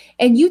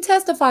 And you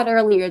testified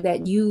earlier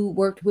that you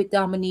worked with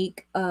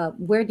Dominique.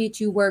 Where did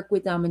you work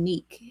with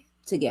Dominique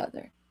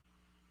together?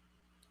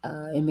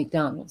 In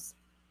McDonald's.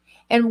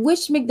 And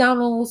which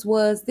McDonald's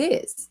was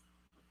this?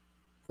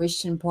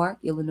 Christian Park,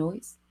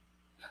 Illinois.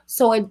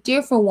 So a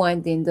different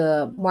one than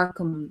the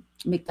Markham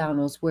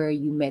McDonald's where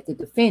you met the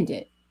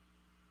defendant.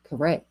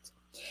 Correct.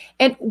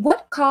 And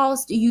what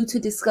caused you to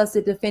discuss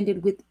the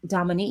defendant with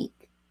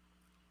Dominique?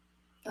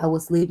 I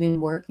was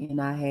leaving work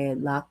and I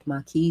had locked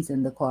my keys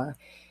in the car.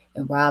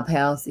 And Rob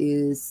House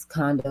is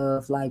kind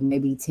of like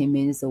maybe 10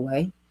 minutes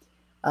away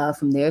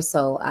from there.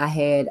 So I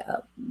had,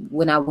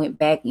 when I went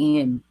back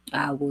in,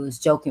 I was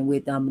joking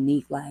with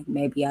Dominique, like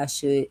maybe I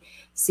should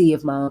see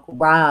if my Uncle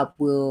Rob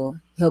will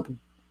help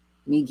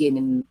me get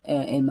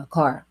in my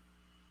car.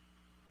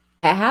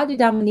 How did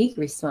Dominique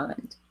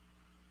respond?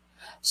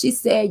 She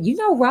said, "You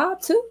know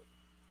Rob too?"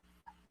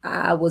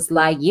 I was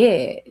like,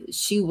 "Yeah."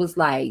 She was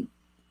like,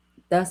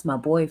 "That's my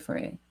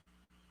boyfriend."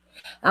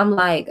 I'm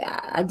like,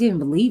 I didn't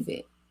believe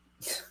it.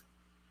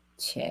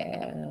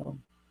 Child.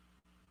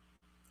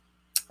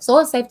 So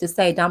it's safe to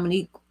say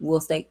Dominique will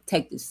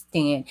take the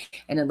stand.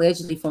 And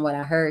allegedly, from what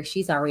I heard,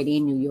 she's already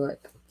in New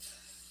York.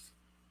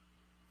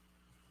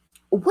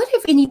 What,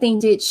 if anything,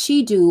 did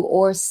she do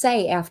or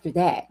say after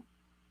that?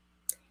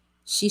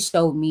 She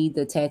showed me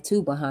the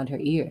tattoo behind her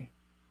ear.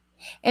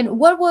 And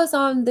what was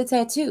on the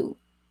tattoo?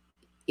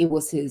 It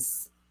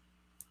was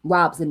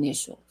Rob's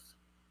initials.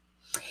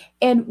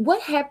 And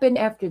what happened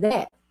after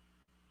that?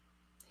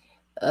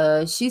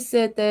 She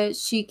said that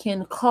she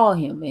can call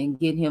him and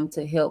get him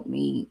to help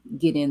me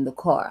get in the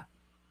car.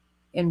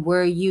 And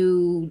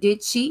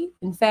did she,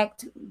 in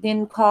fact,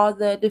 then call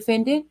the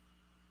defendant?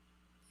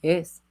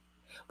 Yes.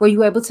 Were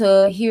you able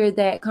to hear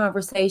that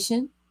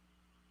conversation?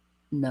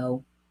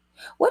 No.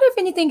 What, if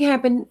anything,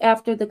 happened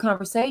after the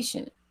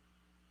conversation?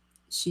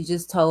 She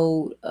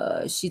told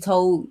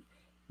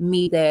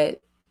me that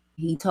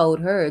he told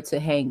her to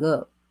hang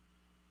up.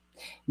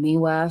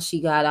 Meanwhile, she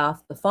got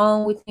off the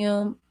phone with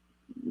him.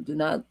 Do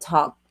not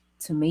talk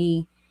to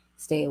me.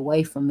 Stay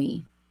away from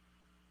me.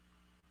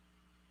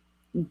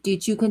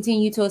 Did you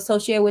continue to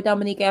associate with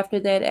Dominique after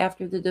that,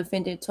 after the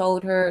defendant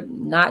told her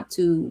not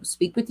to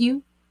speak with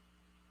you?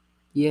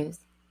 Yes.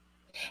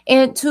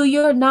 And to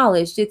your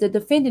knowledge, did the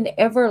defendant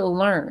ever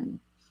learn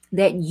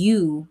that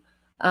you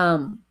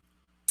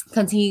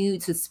continue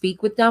to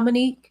speak with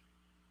Dominique?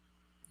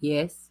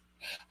 Yes.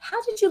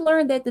 How did you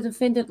learn that the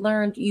defendant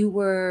learned you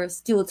were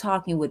still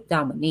talking with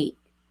Dominique?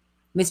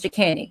 Mr.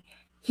 Canning,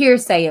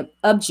 hearsay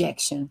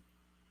objection.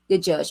 The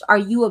judge, are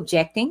you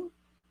objecting?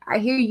 I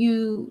hear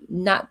you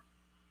not.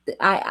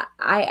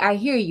 I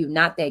hear you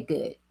not that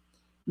good.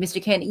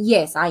 Mr. Canning,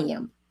 yes, I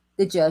am.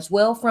 The judge,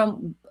 well,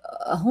 from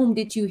whom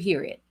did you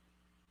hear it?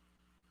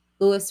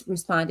 Lewis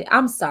responded,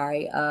 I'm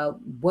sorry.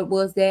 What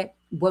was that?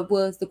 What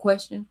was the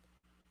question?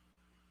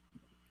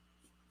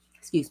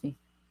 Excuse me.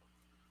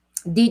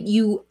 Did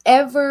you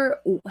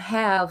ever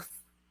have,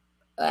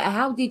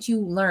 how did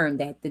you learn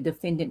that the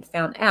defendant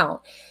found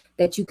out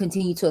that you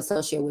continue to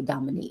associate with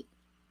Dominique?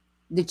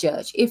 The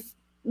judge, if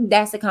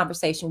that's a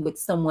conversation with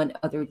someone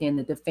other than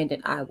the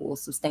defendant, I will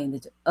sustain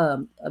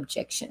the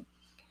objection.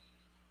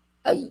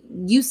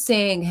 You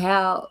saying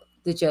how,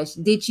 the judge,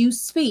 did you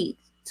speak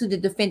to the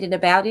defendant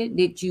about it?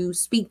 Did you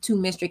speak to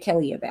Mr.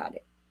 Kelly about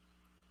it?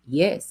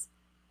 Yes.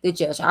 The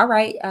judge, all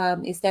right.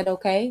 Is that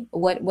okay?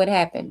 What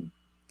happened?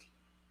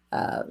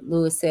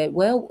 Lewis said,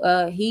 well,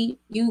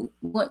 you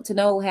want to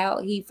know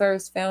how he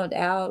first found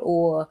out,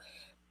 or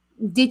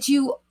did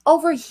you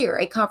overhear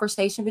a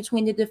conversation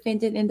between the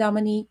defendant and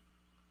Dominique?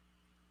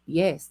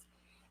 Yes.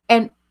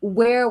 And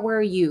where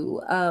were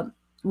you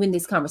when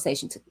this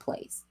conversation took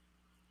place?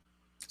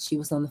 She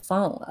was on the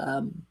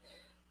phone.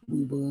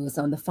 We was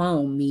on the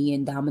phone. Me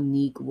and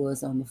Dominique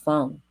was on the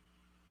phone.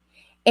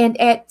 And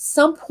at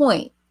some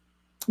point,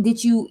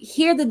 did you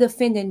hear the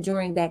defendant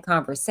during that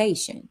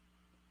conversation?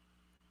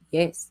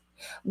 Yes.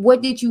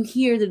 What did you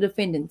hear the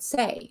defendant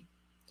say?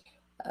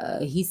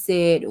 He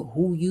said,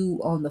 who you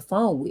on the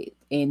phone with?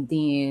 And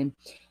then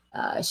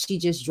she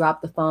just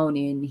dropped the phone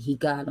and he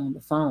got on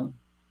the phone.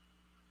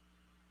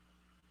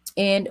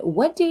 And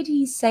what did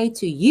he say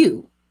to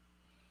you?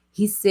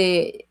 He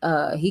said,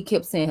 he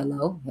kept saying,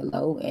 hello,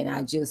 hello, and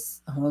I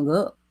just hung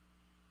up.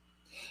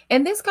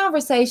 And this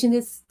conversation,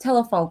 this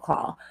telephone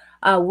call,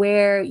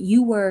 where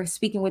you were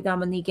speaking with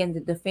Dominique and the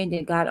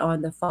defendant got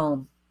on the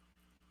phone,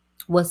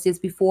 was this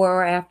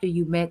before or after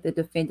you met the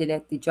defendant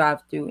at the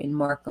drive-thru in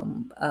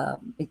Markham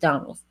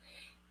McDonald's?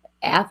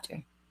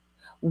 After.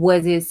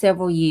 Was it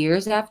several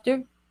years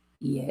after?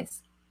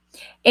 Yes.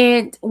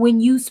 And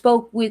when you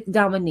spoke with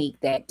Dominique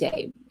that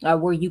day,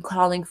 were you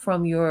calling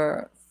from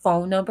your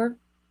phone number?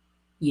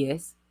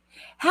 Yes.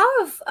 How,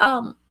 if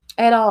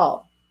at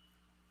all,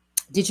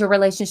 did your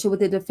relationship with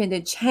the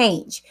defendant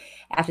change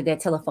after that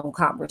telephone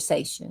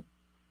conversation?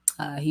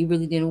 He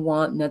really didn't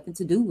want nothing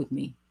to do with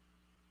me.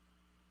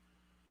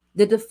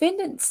 The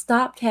defendant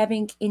stopped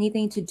having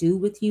anything to do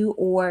with you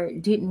or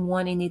didn't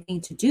want anything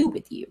to do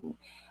with you.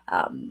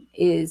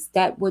 Is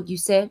that what you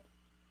said?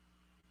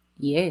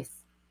 Yes.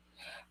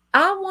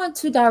 I want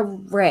to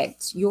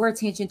direct your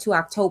attention to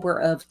October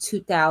of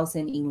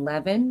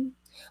 2011.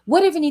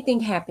 What, if anything,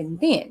 happened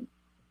then?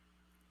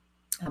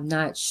 I'm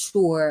not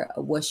sure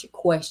what's your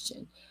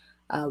question.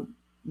 Uh,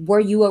 were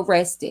you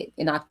arrested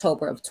in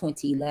October of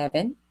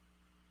 2011?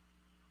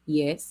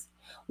 Yes.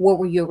 What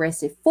were you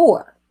arrested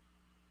for?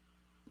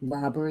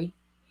 Robbery.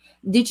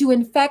 Did you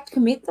in fact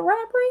commit the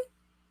robbery?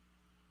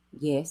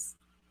 Yes.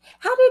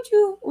 How did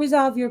you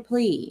resolve your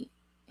plea?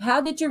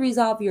 How did you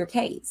resolve your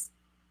case?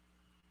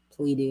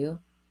 Plea deal.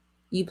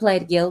 You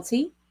pled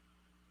guilty?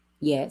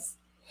 Yes.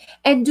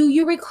 And do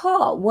you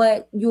recall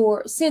what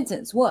your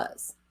sentence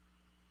was?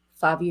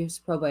 5 years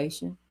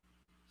probation.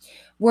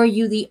 Were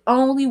you the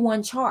only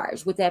one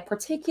charged with that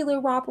particular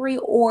robbery,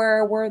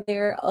 or were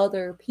there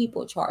other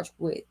people charged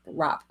with the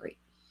robbery?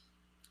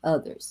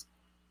 Others.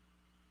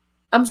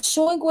 I'm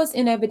showing what's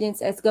in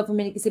evidence as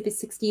Government Exhibit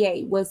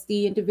 68. Was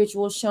the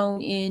individual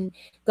shown in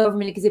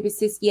Government Exhibit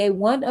 68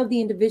 one of the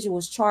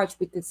individuals charged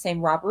with the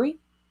same robbery?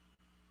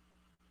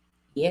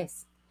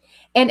 Yes.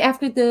 And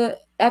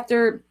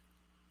after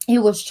he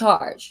was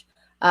charged,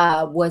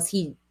 was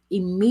he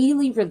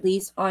immediately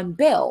released on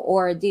bail,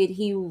 or did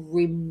he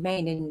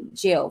remain in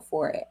jail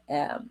for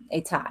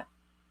a time?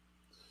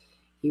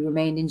 He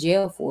remained in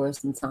jail for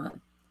some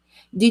time.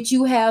 Did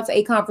you have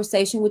a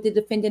conversation with the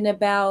defendant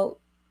about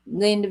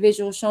the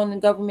individual shown in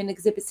Government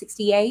Exhibit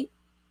 68?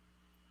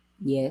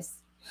 Yes.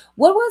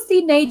 What was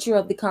the nature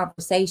of the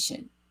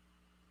conversation?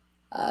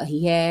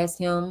 He had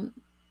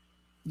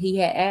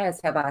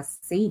asked, have I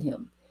seen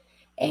him?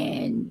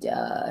 And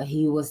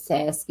he was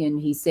asking,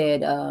 he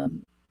said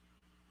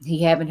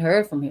he haven't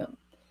heard from him.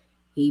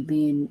 He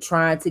been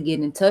trying to get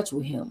in touch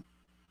with him.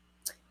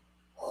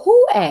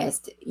 Who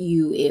asked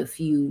you if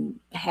you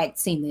had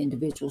seen the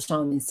individual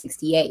shown in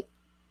 68?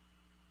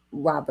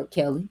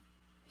 R.Kelly.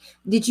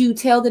 Did you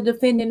tell the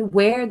defendant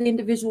where the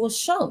individual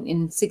shown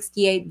in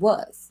 68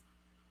 was?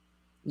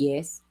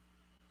 Yes.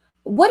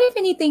 What, if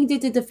anything,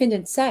 did the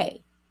defendant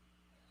say?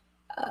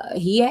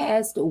 He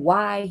asked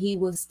why he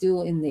was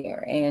still in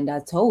there, and I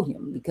told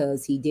him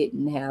because he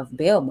didn't have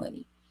bail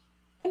money.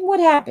 And what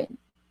happened?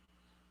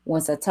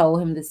 Once I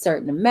told him the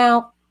certain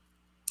amount,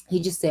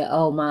 he just said,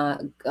 oh my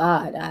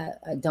God,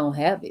 I don't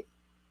have it.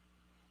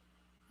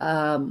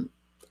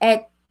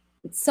 At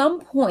some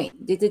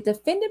point, did the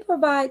defendant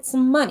provide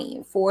some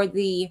money for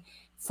the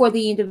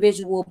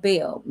individual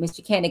bail?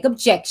 Mr. Koenig,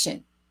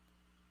 objection.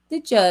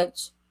 The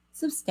judge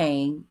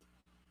sustained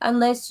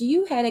unless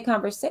you had a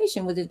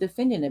conversation with the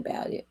defendant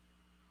about it.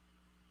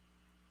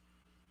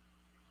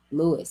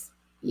 Lewis,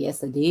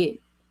 yes, I did.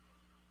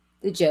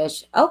 The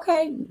judge,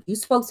 okay, you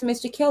spoke to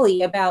Mr.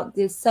 Kelly about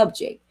this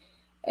subject,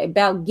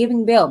 about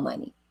giving bail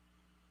money.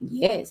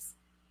 Yes.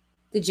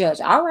 The judge,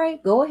 all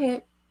right, go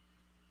ahead.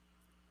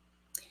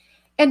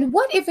 And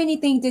what, if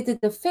anything, did the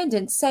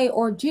defendant say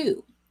or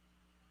do?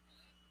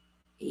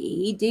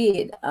 He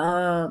did.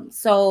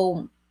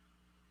 So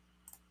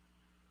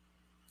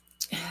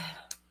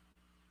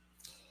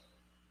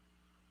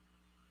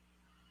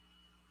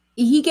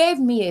he gave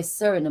me a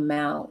certain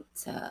amount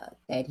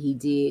that he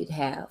did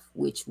have,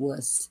 which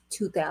was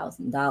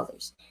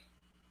 $2,000.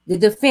 The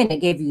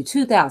defendant gave you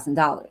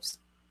 $2,000.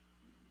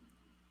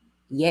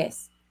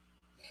 Yes.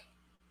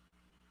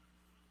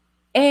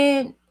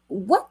 And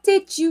what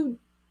did you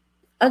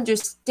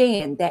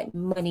understand that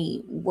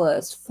money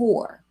was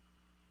for?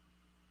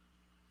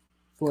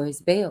 For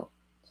his bail.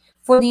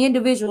 For the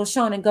individual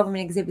shown in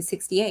Government Exhibit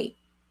 68.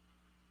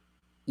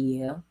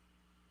 Yeah.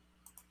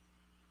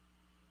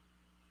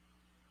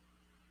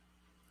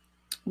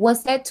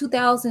 Was that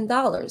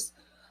 $2,000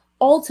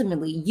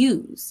 ultimately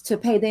used to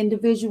pay the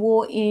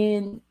individual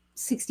in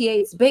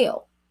 68's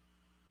bail?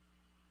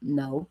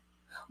 No.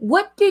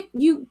 What did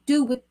you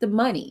do with the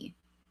money?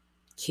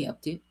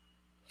 Kept it.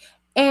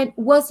 And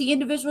was the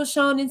individual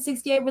shown in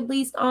 68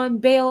 released on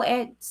bail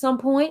at some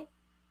point?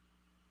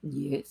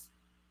 Yes.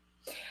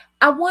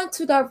 I want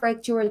to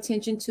direct your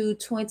attention to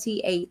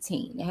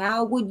 2018.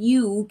 How would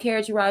you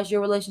characterize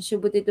your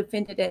relationship with the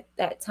defendant at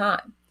that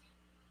time?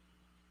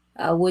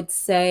 I would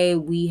say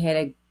we had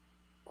a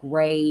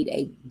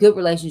good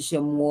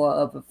relationship, more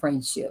of a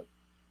friendship.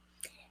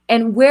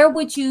 And where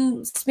would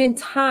you spend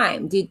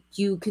time? Did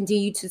you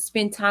continue to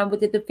spend time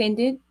with the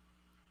defendant?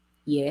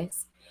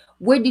 Yes.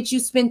 Where did you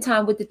spend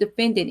time with the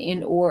defendant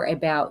in or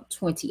about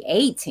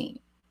 2018?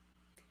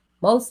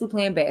 Mostly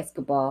playing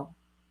basketball.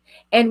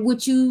 And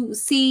would you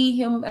see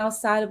him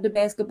outside of the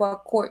basketball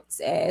courts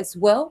as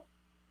well?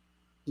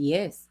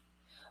 Yes.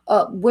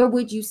 Where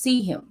would you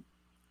see him?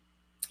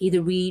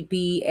 Either we'd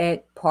be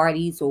at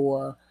parties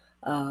or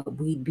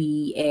we'd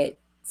be at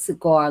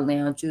cigar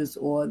lounges,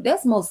 or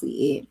that's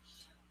mostly it.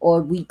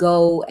 Or we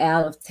go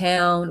out of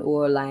town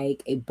or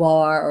like a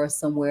bar or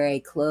somewhere, a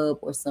club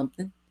or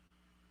something.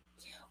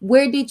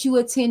 Where did you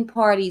attend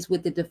parties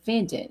with the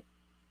defendant?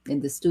 In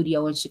the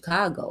studio in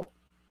Chicago.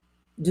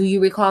 Do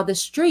you recall the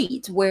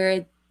street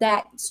where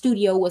that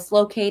studio was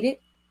located?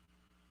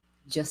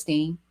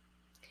 Justine.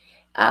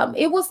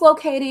 It was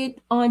located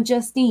on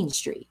Justine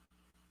Street.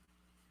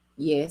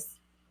 Yes.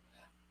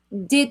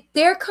 Did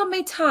there come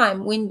a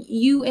time when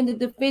you and the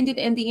defendant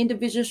and the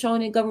individual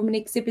shown in Government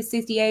Exhibit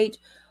 68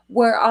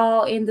 were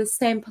all in the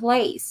same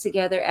place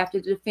together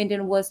after the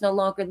defendant was no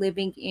longer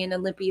living in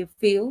Olympia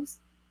Fields?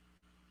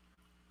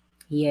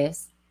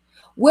 Yes.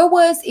 Where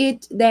was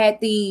it that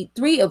the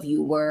three of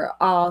you were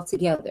all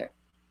together?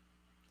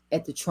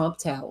 At the Trump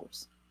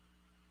Towers.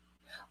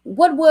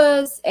 What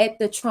was at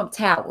the Trump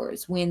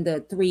Towers when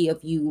the three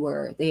of you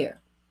were there?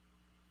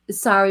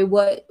 Sorry,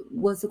 what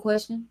was the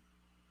question?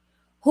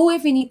 Who,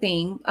 if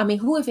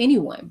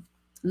anyone,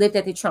 lived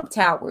at the Trump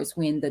Towers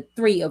when the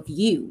three of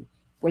you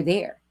were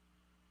there?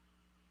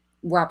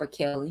 Robert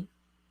Kelly.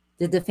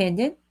 The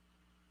defendant?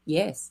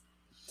 Yes.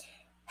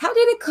 How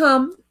did it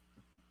come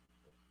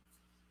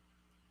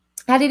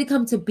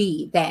to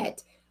be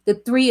that the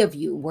three of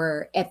you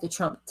were at the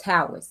Trump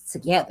Towers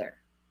together?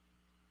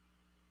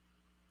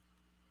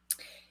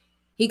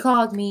 He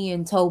called me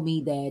and told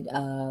me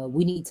that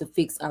we need to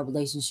fix our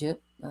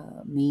relationship,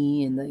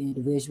 me and the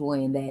individual,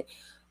 and that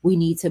we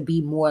need to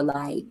be more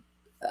like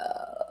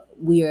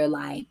we're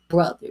like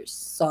brothers.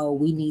 So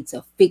we need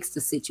to fix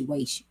the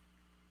situation.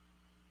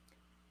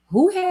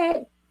 Who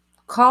had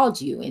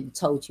called you and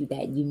told you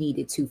that you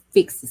needed to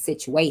fix the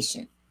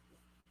situation?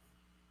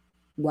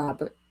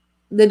 Robert,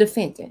 the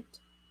defendant.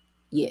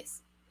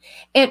 Yes.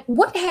 And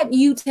what had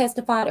you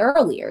testified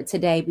earlier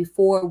today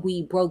before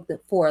we broke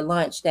for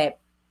lunch that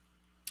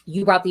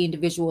you brought the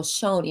individual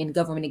shown in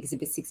Government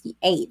Exhibit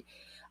 68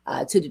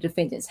 to the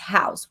defendant's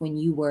house when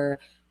you were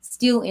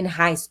still in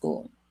high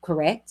school,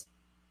 correct?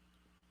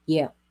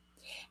 Yeah.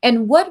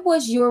 And what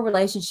was your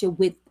relationship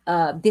with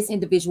this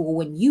individual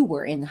when you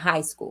were in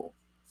high school?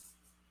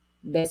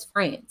 Best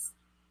friends.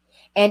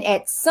 And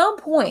at some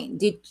point,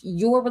 did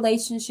your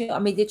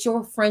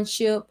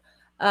friendship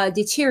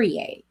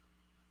deteriorate?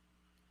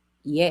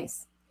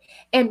 Yes.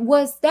 And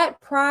was that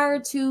prior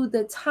to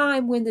the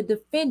time when the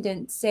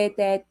defendant said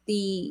that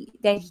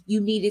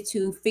you needed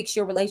to fix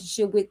your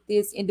relationship with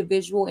this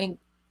individual in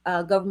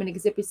Government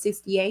Exhibit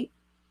 68?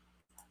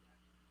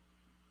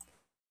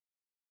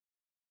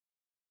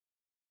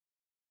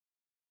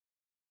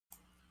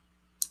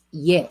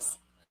 Yes.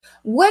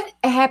 What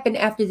happened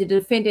after the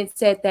defendant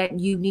said that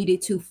you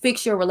needed to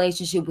fix your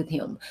relationship with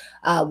him,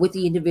 with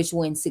the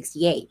individual in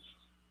 68?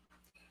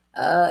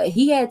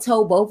 He had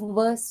told both of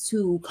us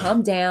to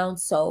come down,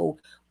 so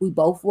we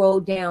both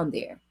rode down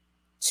there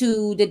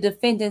to the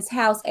defendant's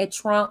house at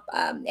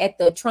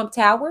the Trump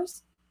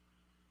Towers.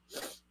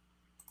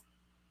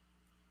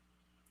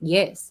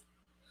 Yes.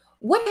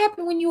 What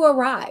happened when you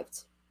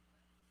arrived?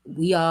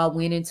 We all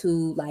went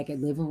into like a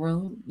living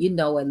room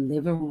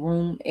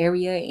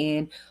area,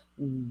 and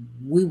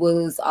we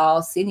was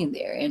all sitting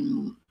there,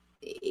 and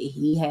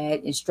he had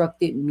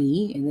instructed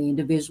me and the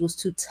individuals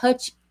to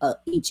touch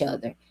each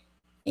other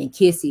and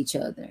kiss each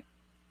other.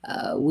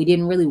 We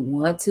didn't really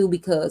want to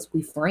because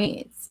we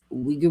friends.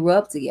 We grew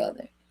up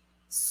together.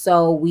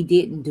 So we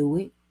didn't do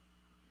it.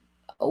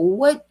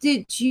 What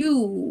did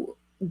you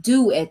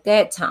do at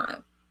that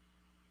time?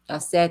 I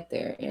sat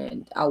there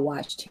and I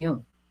watched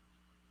him.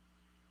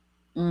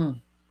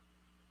 Mm.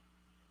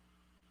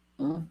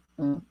 Mm,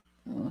 mm,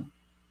 mm.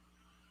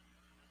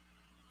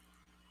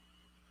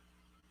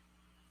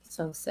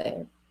 So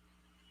sad.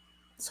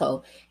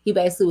 So he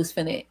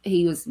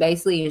was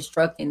basically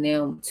instructing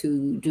them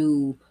to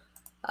do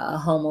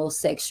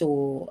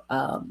homosexual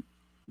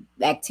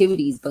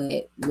activities,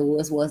 but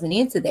Lewis wasn't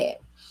into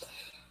that.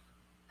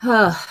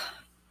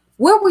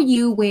 Where were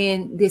you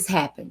when this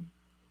happened?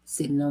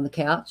 Sitting on the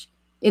couch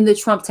in the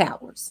Trump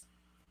Towers.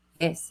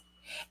 Yes.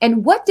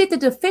 And what did the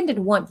defendant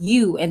want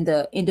you and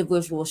the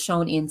individual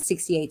shown in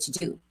 68 to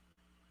do?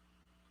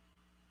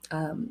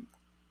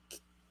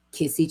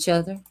 Kiss each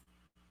other?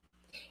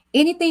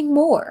 Anything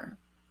more?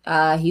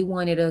 He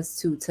wanted us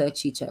to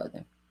touch each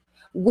other.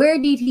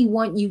 Where did he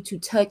want you to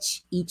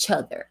touch each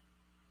other?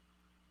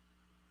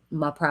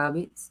 My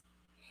privates.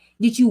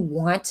 Did you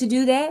want to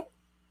do that?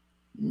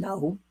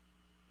 No.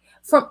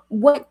 From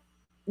what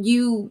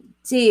you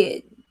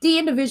did, the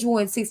individual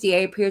in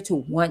 68 appeared to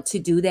want to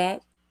do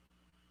that?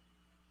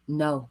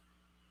 No.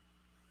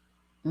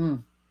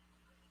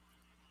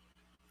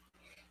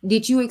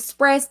 Did you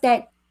express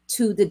that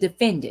to the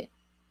defendant?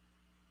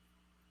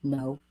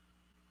 No.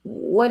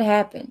 What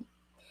happened?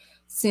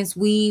 Since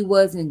we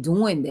wasn't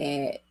doing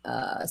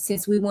that,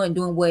 since we weren't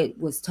doing what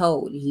was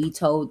told, he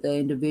told the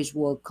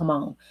individual, come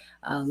on,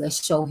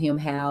 let's show him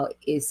how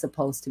it's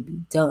supposed to be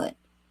done.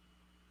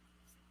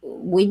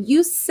 When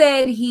you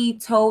said he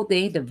told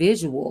the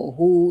individual,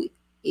 who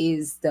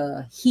is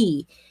the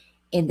he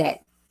in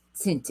that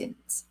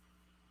sentence,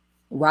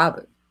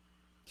 Robert.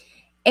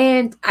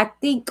 And I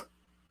think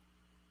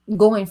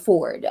going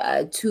forward,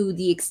 to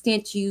the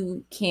extent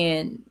you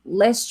can,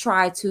 let's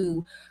try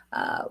to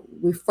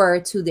refer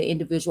to the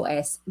individual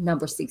as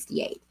number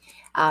 68.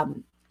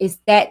 Is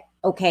that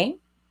okay?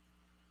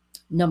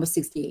 Number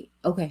 68.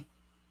 Okay.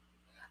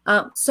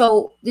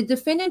 So the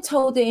defendant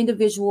told the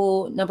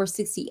individual number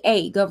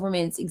 68,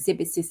 government's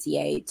exhibit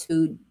 68,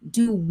 to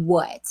do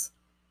what?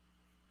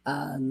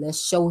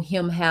 Let's show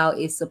him how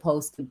it's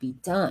supposed to be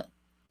done.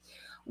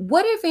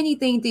 What, if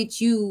anything, did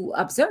you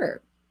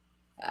observe?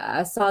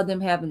 I saw them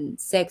having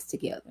sex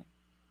together.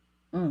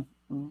 Mm,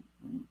 mm,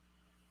 mm.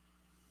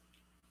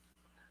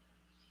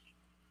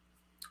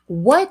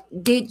 What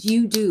did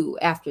you do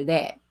after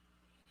that?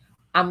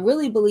 I'm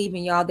really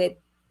believing, y'all, that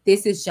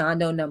this is John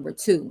Doe number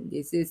 2.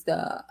 This is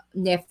the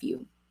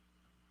nephew.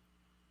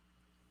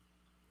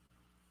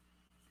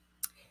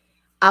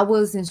 I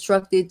was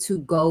instructed to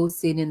go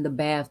sit in the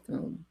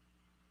bathroom.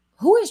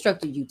 Who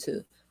instructed you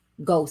to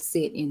go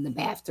sit in the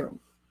bathroom?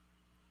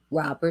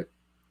 Robert,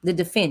 the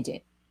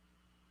defendant.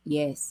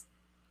 Yes.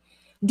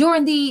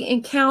 During the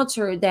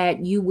encounter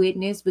that you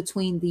witnessed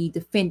between the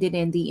defendant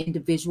and the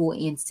individual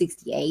in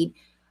 68,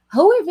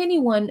 who, if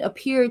anyone,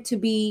 appeared to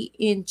be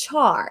in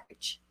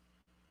charge?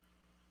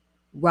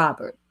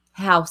 Robert,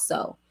 how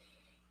so?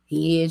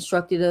 He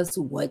instructed us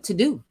what to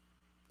do.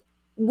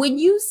 When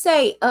you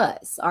say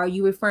us, are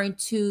you referring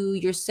to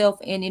yourself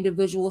and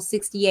individual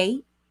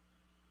 68?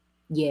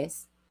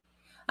 Yes.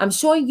 I'm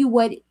showing you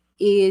what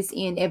is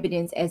in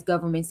evidence as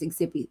government's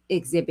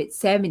exhibit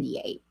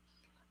 78.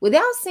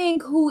 Without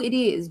saying who it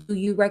is, do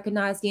you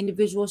recognize the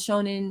individual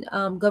shown in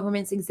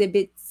government's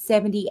exhibit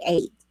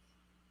 78?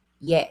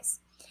 Yes.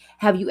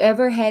 Have you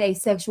ever had a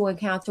sexual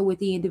encounter with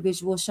the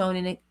individual shown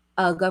in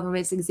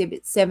government's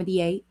exhibit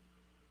 78?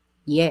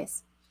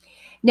 Yes.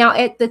 Now,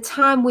 at the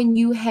time when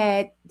you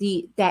had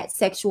that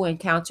sexual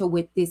encounter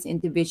with this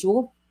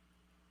individual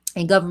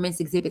in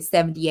government's exhibit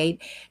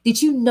 78,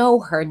 did you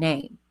know her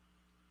name?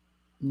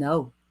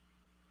 No.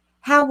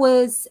 How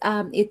was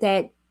it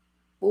that,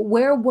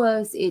 where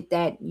was it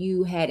that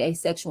you had a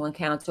sexual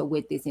encounter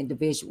with this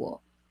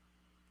individual?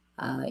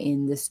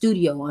 In the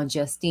studio on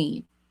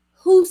Justine.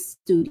 Whose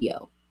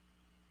studio?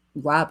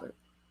 Robert,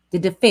 the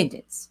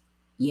defendant's.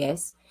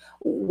 Yes.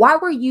 Why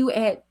were you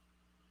at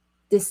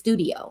the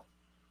studio?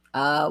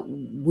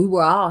 We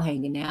were all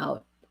hanging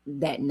out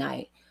that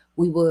night.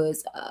 We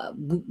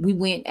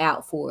went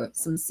out for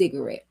some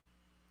cigarette.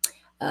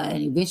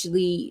 And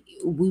eventually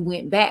we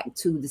went back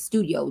to the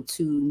studio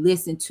to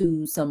listen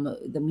to some of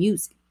the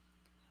music.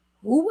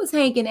 Who was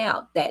hanging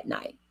out that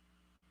night?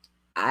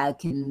 I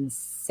can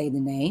say the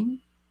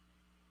name.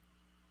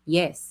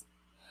 Yes.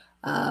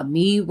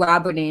 Me,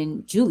 Robert,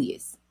 and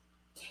Julius.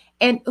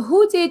 And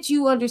who did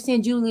you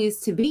understand Julius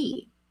to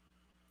be?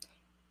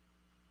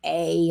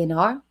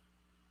 A&R.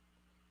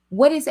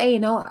 What is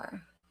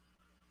A&R?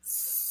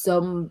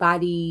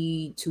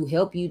 Somebody to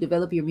help you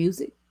develop your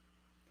music?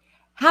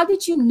 How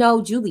did you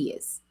know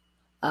Julius?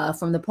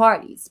 From the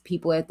parties.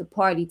 People at the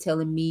party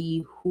telling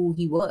me who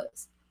he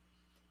was.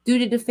 Through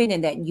the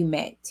defendant that you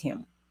met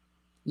him?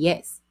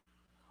 Yes.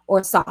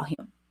 Or saw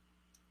him?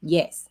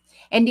 Yes.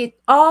 And did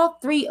all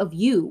three of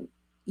you,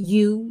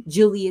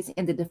 Julius,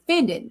 and the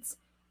defendants,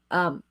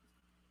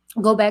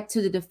 go back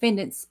to the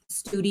defendant's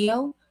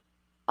studio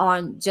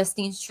on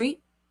Justine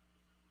Street?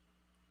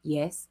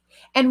 Yes.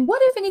 And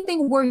what, if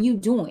anything, were you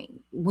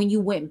doing when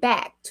you went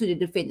back to the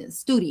defendant's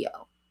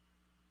studio?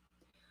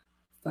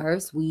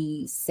 First,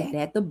 we sat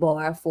at the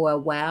bar for a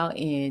while,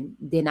 and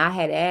then I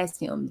had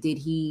asked him, did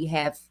he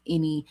have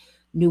any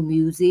new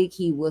music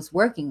he was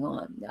working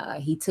on?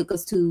 He took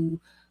us to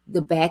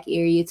the back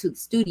area to the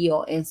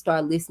studio and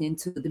started listening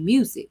to the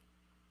music.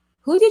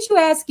 Who did you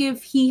ask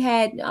if he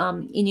had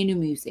any new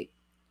music?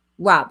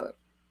 Robert.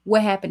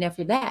 What happened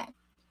after that?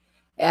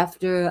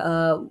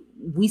 After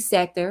we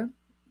sat there,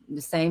 the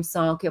same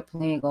song kept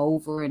playing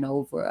over and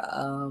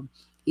over.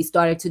 He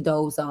started to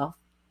doze off.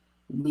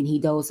 When he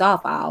dozed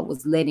off, I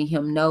was letting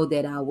him know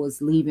that I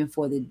was leaving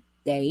for the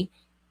day.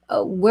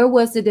 Where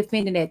was the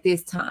defendant at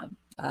this time?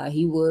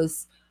 He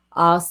was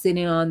all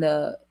sitting on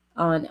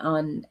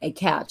a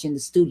couch in the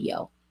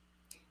studio.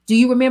 Do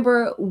you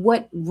remember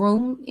what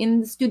room in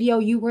the studio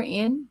you were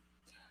in?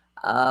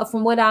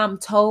 From what I'm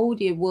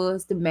told, it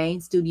was the main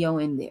studio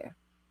in there.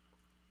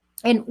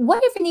 And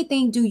what, if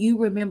anything, do you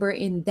remember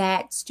in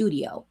that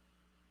studio?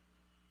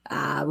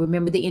 I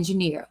remember the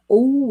engineer.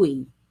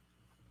 Ooh.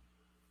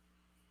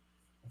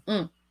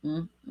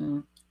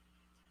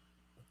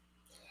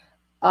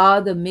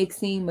 All the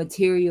mixing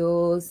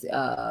materials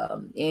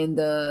and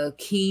the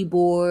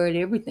keyboard,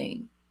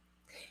 everything.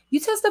 You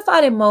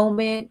testified a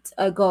moment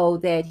ago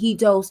that he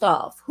dozed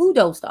off. Who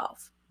dozed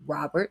off?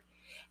 Robert.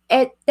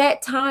 At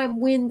that time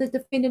when the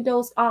defendant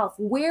dozed off,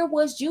 where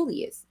was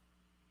Julius?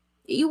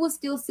 He was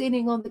still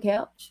sitting on the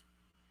couch.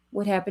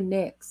 What happened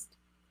next?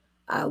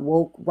 I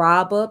woke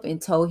Rob up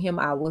and told him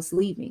I was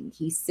leaving.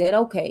 He said,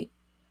 okay,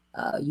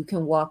 you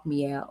can walk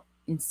me out.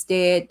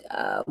 Instead,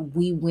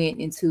 we went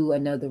into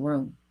another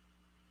room.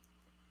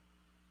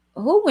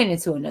 Who went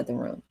into another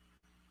room?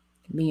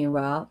 Me and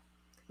Rob.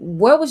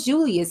 Where was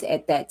Julius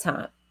at that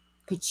time?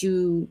 Could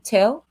you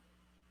tell?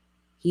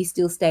 He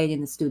still stayed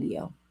in the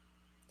studio.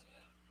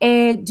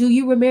 And do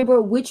you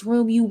remember which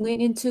room you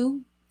went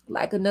into?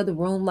 Like another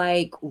room,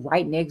 like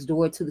right next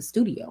door to the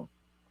studio.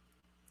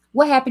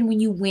 What happened when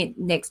you went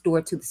next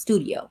door to the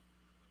studio?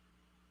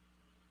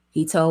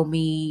 He told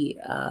me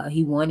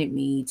he wanted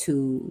me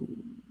to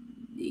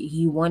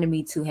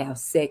have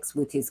sex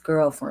with his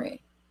girlfriend.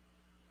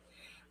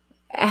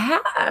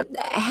 How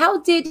how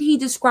did he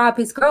describe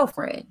his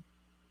girlfriend?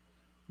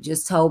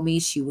 Just told me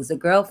she was a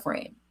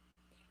girlfriend.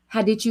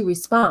 How did you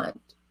respond?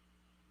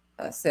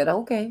 I said,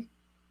 okay.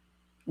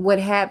 What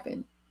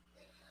happened?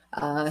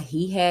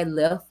 He had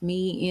left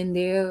me in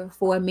there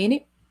for a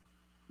minute,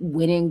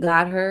 went and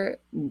got her,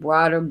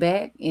 brought her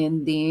back,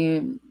 and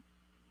then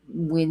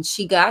when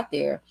she got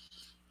there,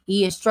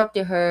 he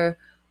instructed her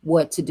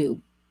what to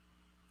do.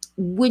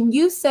 When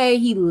you say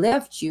he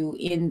left you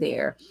in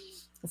there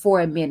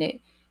for a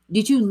minute,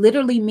 did you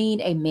literally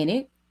mean a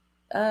minute?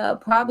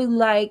 Probably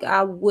like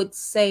I would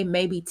say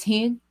maybe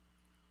 10,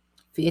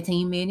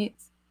 15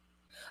 minutes.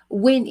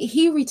 When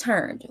he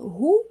returned,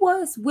 who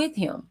was with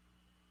him?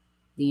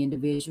 The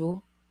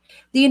individual.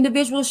 The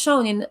individual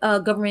shown in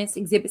Government's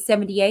Exhibit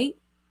 78?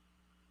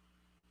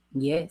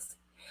 Yes.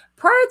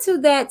 Prior to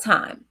that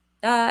time,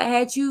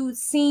 had you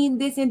seen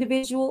this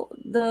individual,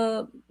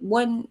 the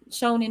one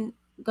shown in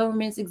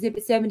Government's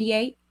Exhibit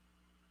 78?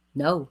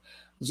 No,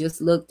 just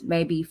looked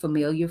maybe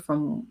familiar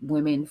from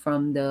women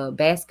from the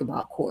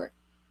basketball court.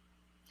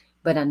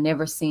 But I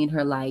never seen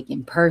her like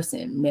in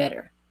person, met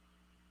her.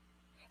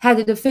 Had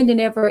the defendant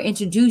ever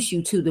introduced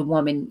you to the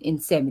woman in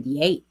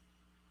 78?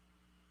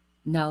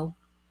 No.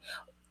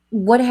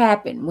 What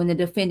happened when the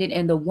defendant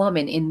and the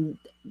woman in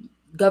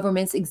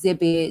Government's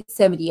Exhibit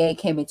 78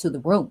 came into the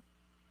room?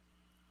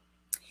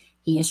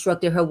 He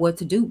instructed her what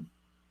to do.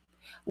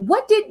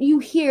 What did you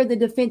hear the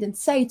defendant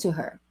say to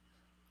her?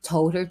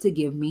 Told her to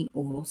give me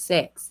oral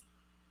sex.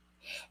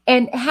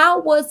 And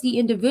how was the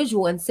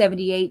individual in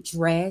 78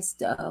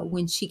 dressed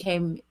when she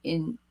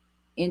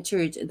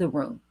entered the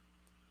room?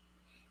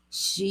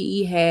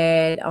 She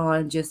had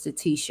on just a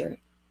t-shirt.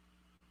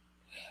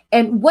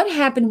 And what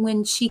happened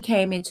when she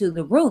came into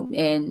the room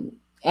and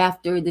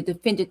after the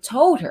defendant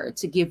told her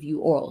to give you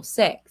oral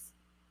sex?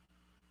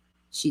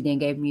 She then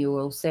gave me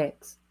oral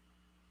sex.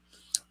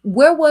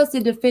 Where was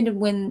the defendant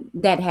when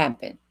that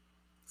happened?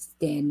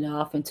 Standing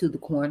off into the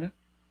corner.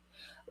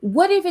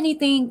 What, if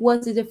anything,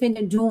 was the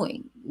defendant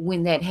doing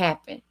when that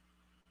happened?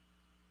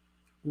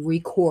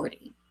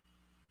 Recording.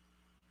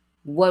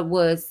 What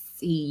was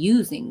he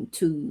using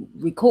to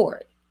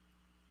record?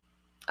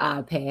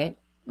 iPad.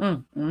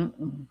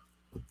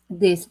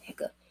 This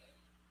nigga.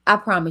 I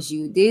promise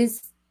you,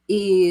 this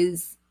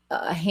is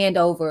a hand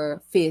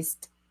over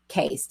fist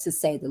case, to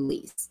say the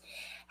least.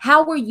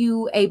 How were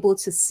you able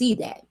to see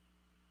that?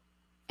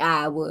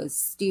 I was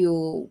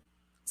still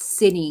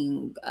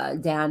sitting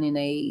down in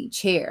a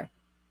chair.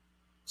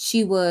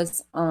 She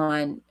was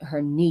on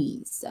her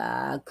knees.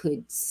 I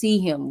could see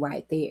him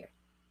right there.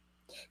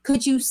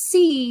 Could you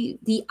see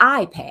the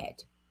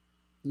iPad?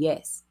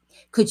 Yes.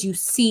 Could you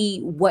see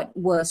what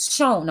was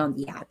shown on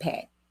the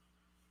iPad?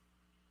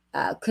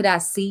 Could I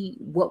see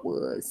what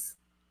was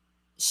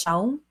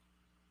shown?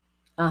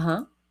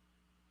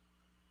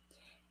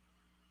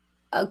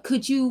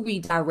 Could you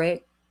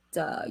redirect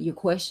your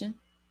question?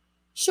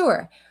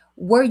 Sure.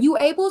 Were you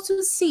able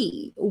to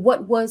see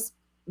what was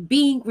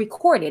being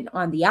recorded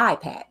on the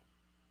iPad?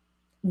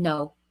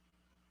 No.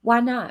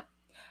 Why not?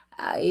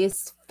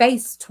 It's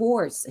faced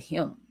towards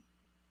him.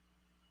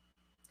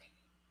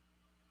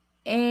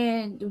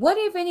 And what,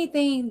 if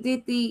anything,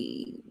 did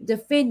the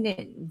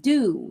defendant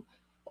do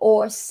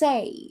or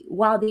say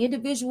while the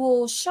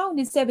individual shown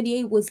in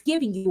 78 was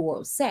giving you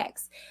oral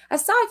sex,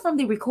 aside from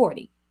the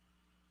recording?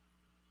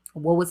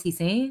 What was he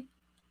saying?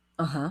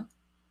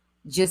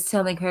 Just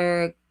telling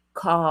her,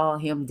 call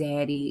him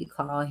daddy,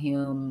 call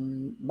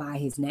him by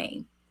his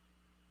name.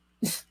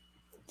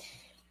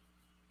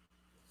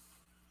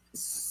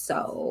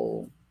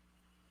 So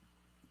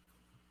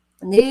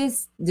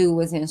this dude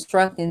was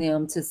instructing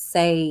them to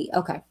say,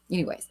 okay,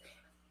 anyways.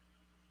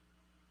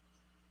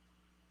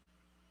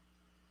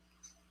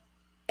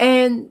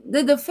 And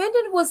the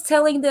defendant was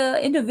telling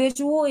the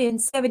individual in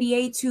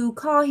 78 to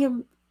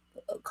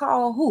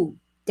call who?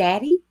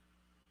 Daddy?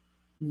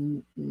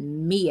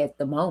 Me at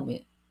the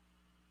moment.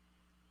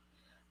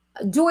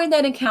 During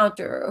that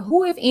encounter,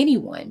 who, if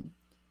anyone,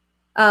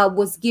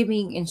 was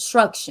giving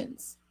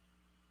instructions?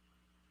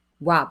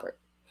 Robert.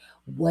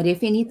 What,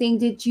 if anything,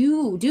 did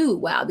you do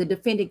while the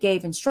defendant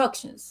gave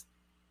instructions?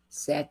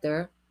 Sat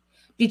there.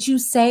 Did you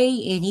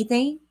say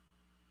anything?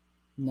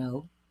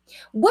 No.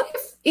 What,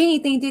 if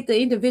anything, did the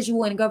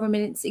individual in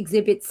Government's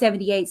Exhibit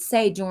 78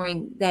 say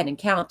during that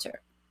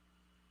encounter?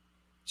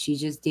 She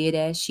just did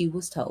as she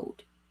was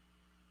told.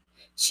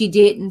 She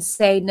didn't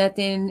say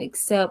nothing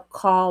except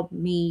call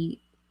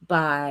me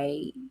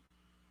by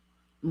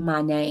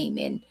my name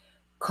and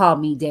call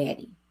me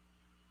daddy.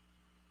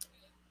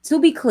 To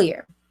be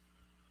clear,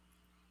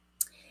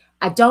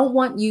 I don't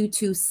want you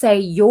to say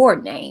your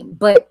name,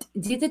 but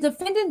did the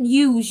defendant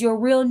use your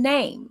real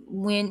name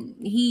when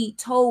he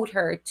told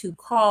her to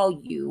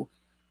call you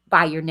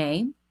by your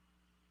name?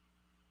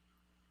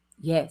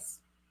 Yes.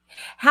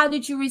 How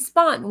did you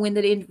respond when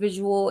the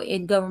individual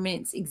in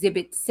government's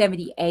Exhibit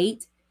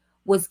 78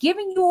 was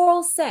giving you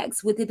oral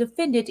sex with the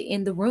defendant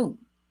in the room?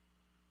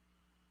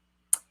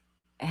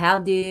 How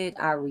did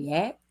I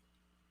react?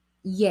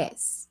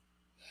 Yes.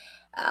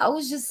 I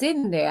was just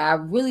sitting there. I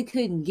really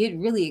couldn't get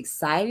really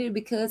excited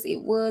because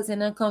it was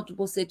an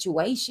uncomfortable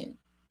situation.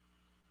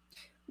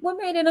 What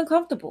made it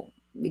uncomfortable?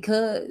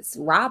 Because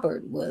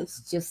Robert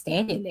was just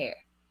standing there.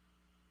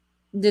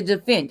 The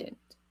defendant.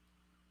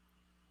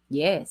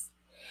 Yes.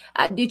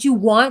 Did you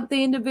want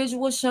the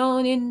individual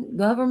shown in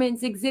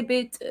government's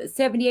Exhibit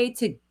 78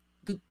 to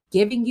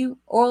giving you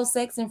oral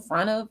sex in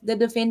front of the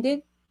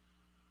defendant?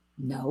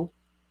 No.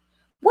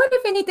 What,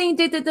 if anything,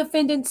 did the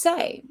defendant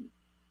say?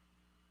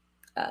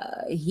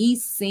 He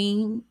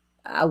seen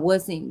I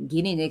wasn't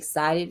getting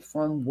excited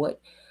from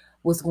what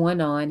was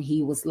going on.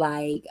 He was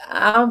like,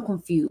 I'm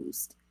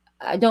confused.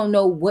 I don't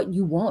know what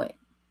you want.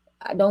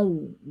 I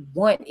don't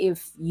want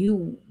if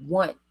you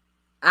want,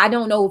 I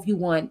don't know if you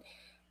want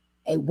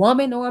a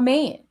woman or a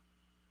man.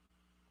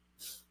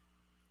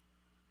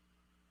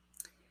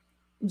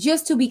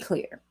 Just to be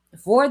clear,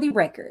 for the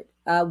record,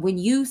 when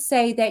you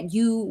say that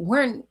you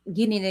weren't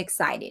getting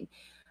excited,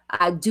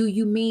 do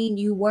you mean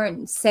you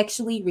weren't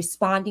sexually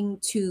responding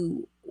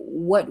to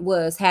what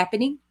was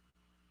happening?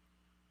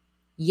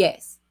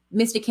 Yes.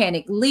 Mr.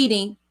 Canick,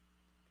 leading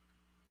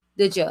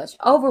the judge,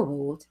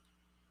 overruled.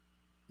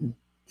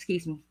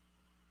 Excuse me.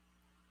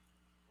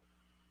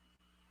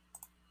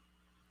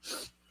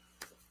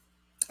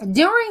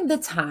 During the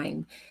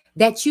time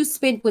that you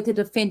spent with the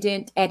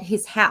defendant at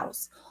his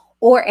house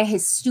or at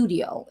his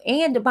studio,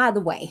 and by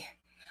the way,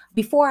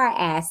 before I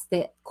ask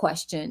that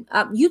question,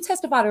 you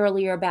testified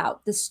earlier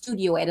about the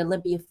studio at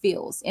Olympia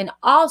Fields and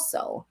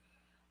also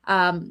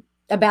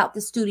about the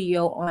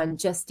studio on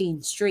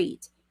Justine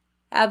Street.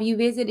 Have you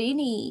visited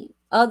any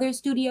other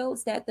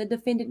studios that the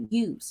defendant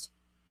used?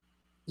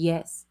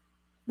 Yes.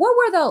 What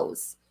were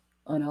those?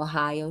 On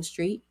Ohio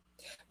Street.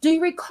 Do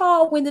you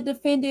recall when the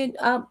defendant,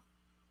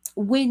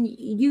 when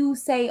you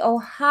say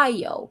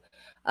Ohio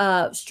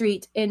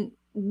Street, in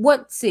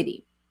what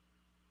city?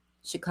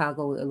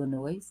 Chicago,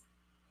 Illinois.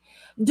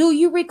 Do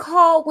you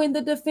recall when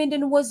the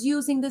defendant was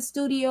using the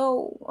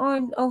studio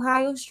on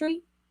Ohio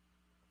Street?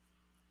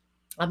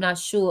 I'm not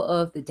sure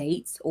of the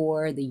dates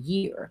or the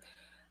year.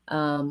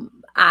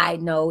 I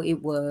know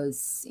it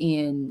was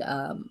in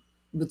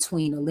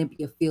between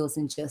Olympia Fields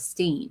and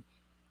Justine.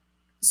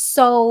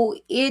 So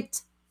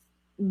it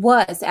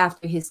was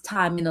after his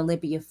time in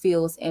Olympia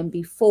Fields and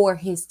before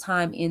his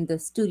time in the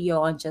studio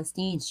on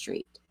Justine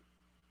Street.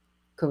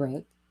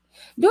 Correct.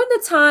 During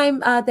the time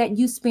that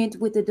you spent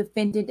with the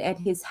defendant at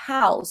his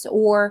house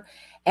or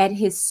at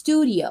his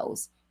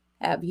studios,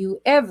 have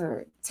you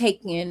ever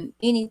taken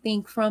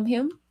anything from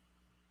him?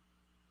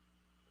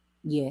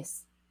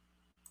 Yes.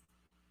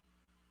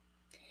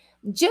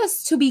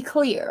 Just to be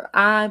clear,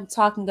 I'm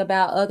talking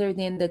about other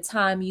than the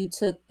time you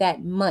took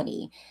that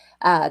money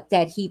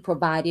that he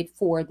provided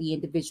for the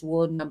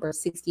individual number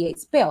 68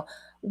 spell.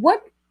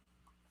 What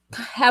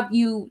have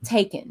you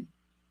taken?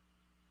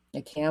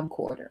 A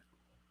camcorder.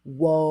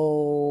 Whoa.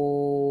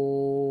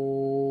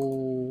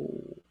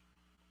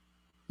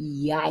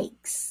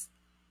 Yikes.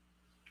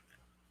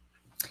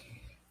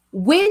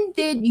 When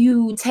did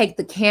you take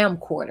the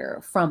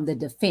camcorder from the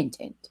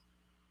defendant?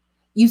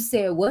 You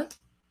said what?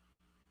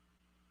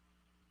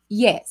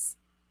 Yes.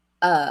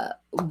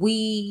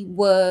 We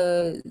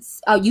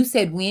was, oh, you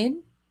said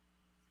when?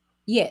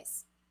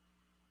 Yes.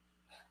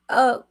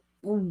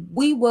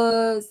 We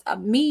was,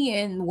 me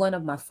and one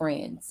of my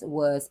friends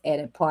was at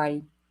a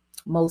party.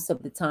 Most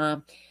of the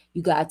time,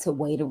 you got to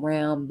wait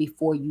around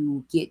before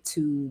you get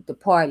to the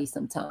party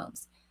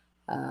sometimes.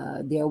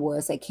 There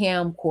was a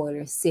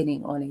camcorder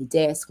sitting on a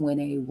desk when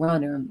a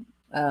runner,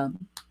 and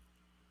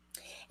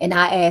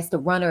I asked the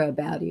runner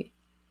about it.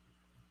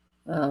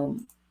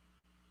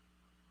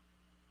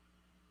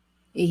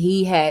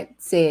 He had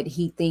said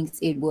he thinks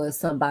it was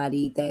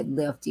somebody that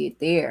left it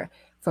there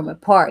from a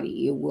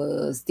party. It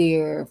was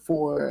there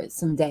for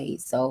some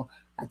days, so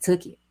I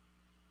took it.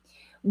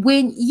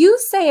 When you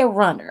say a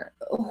runner,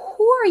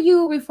 who are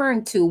you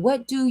referring to?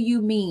 What do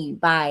you mean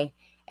by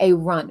a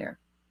runner?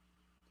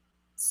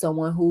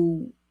 Someone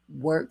who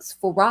works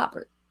for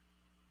Robert.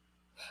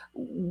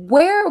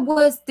 Where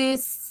was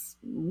this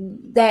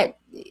that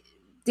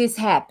this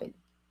happened?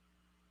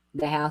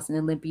 The house in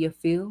Olympia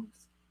Fields?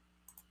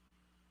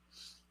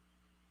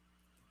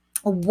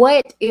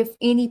 What, if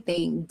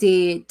anything,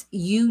 did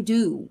you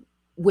do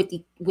with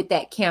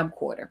that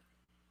camcorder?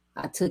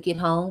 I took it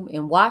home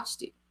and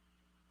watched it.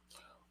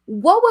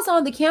 What was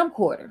on the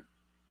camcorder?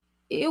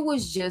 It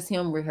was just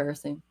him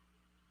rehearsing.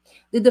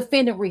 The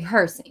defendant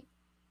rehearsing.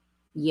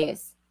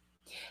 Yes.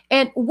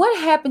 And what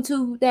happened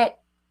to that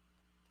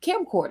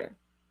camcorder?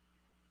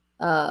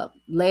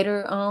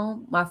 Later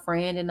on, my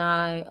friend and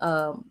I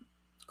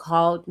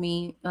called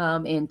me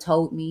and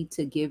told me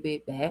to give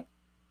it back.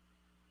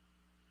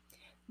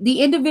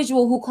 The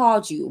individual who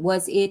called you,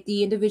 was it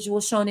the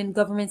individual shown in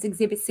Government's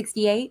Exhibit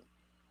 68,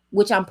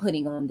 which I'm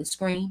putting on the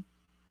screen?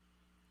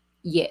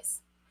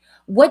 Yes.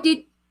 What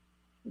did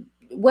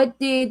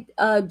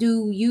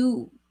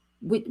you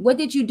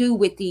do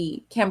with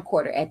the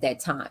camcorder at that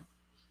time?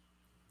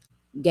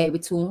 Gave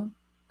it to him.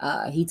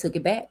 He took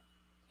it back.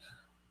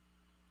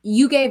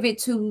 You gave it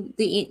to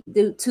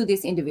to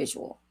this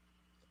individual.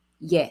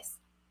 Yes.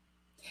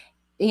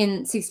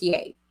 In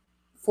 68,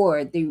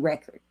 for the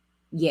record.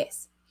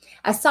 Yes.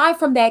 Aside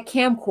from that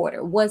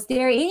camcorder, was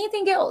there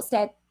anything else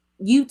that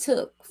you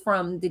took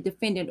from the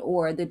defendant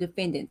or the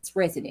defendant's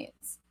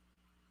residence?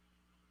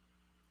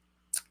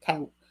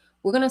 Okay,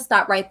 we're going to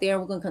stop right there.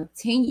 We're going to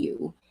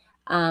continue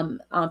on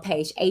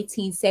page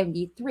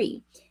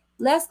 1873.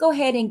 Let's go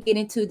ahead and get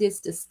into this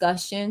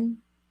discussion.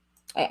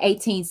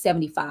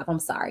 1875, I'm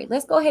sorry.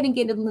 Let's go ahead and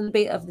get a little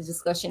bit of the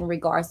discussion in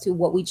regards to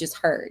what we just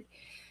heard.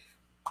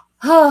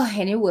 Oh,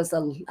 and it was a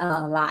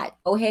lot.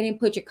 Go ahead and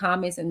put your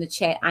comments in the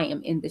chat. I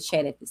am in the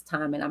chat at this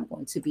time, and I'm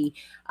going to be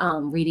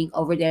reading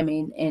over them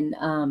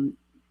and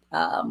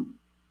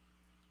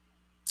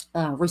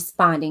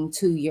responding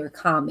to your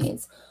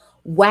comments.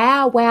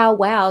 Wow, wow,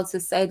 wow, to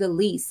say the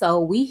least. So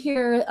we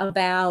hear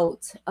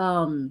about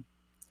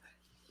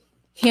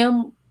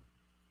him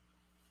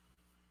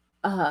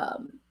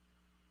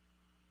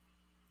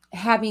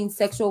having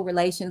sexual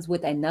relations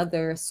with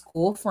another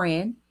school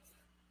friend,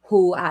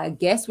 who I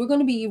guess we're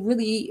going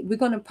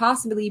to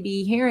possibly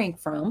be hearing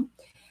from.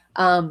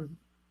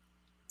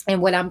 And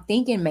what I'm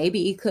thinking,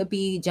 maybe it could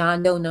be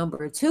John Doe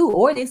number 2,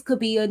 or this could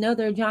be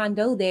another John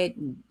Doe that,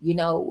 you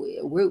know,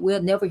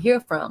 we'll never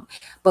hear from.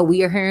 But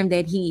we are hearing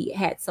that he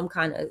had some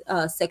kind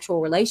of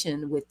sexual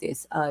relation with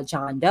this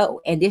John Doe.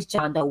 And this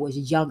John Doe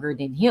was younger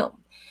than him.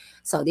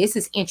 So this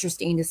is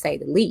interesting to say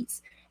the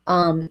least.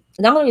 Not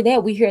only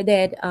that, we hear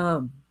that,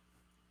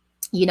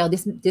 you know,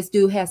 this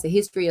dude has a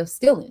history of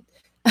stealing.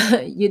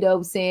 You know what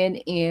I'm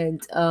saying?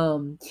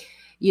 And,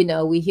 you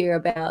know, we hear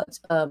about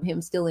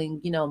him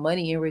stealing, you know,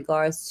 money in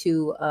regards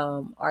to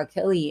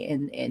R.Kelly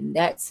and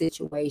that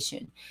situation.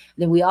 And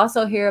then we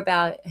also hear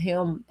about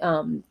him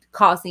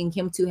causing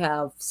him to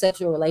have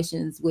sexual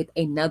relations with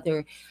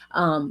another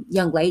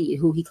young lady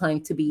who he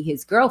claimed to be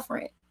his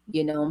girlfriend.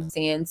 You know what I'm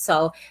saying?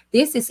 So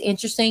this is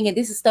interesting, and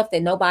this is stuff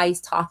that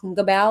nobody's talking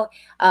about.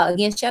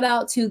 Again, shout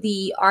out to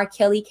the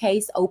R.Kelly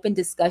case open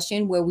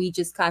discussion where we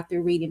just got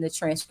through reading the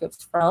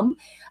transcripts from.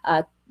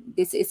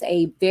 This is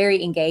a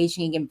very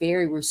engaging and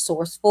very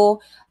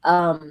resourceful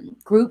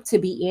group to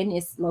be in.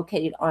 It's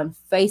located on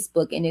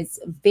Facebook, and it's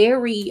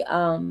very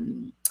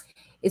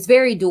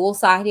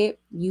dual-sided.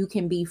 You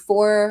can be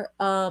for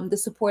the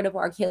support of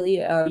R.Kelly,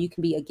 or you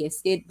can be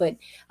against it, but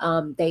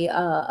they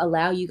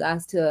allow you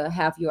guys to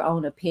have your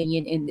own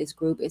opinion in this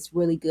group. It's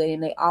really good,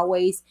 and they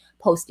always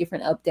post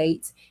different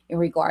updates in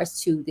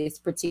regards to this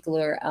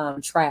particular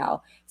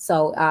trial.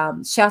 So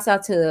shouts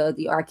out to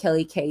the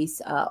R.Kelly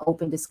case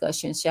open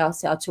discussion.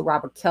 Shouts out to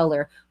Robert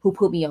Keller, who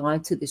put me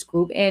on to this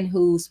group and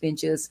who's been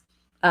just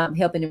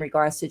helping in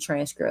regards to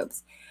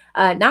transcripts.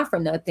 Not for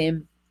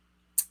nothing.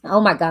 Oh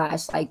my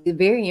gosh, like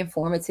very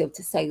informative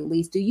to say the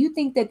least. Do you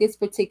think that this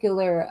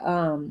particular,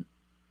 I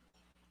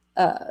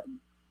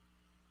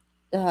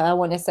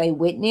want to say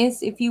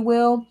witness, if you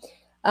will,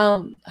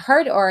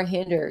 hurt or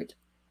hindered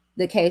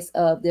the case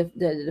of the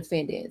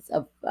defendants?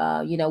 Of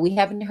you know, we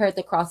haven't heard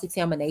the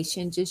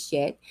cross-examination just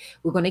yet.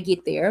 We're going to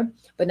get there,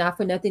 but not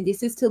for nothing.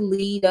 This is to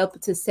lead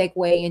up to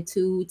segue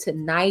into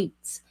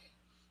tonight's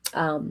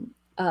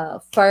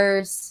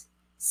first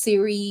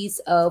series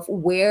of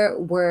where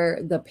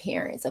were the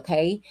parents.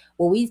 Okay,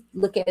 well, we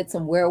look at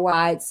some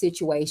worldwide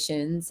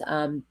situations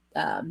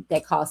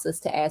that caused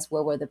us to ask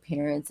where were the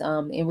parents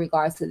in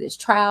regards to this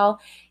trial,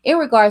 in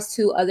regards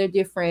to other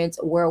different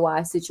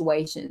worldwide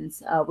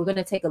situations. We're going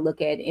to take a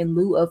look at, in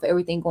lieu of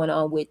everything going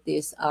on with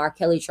this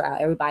R.Kelly trial,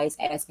 everybody's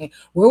asking,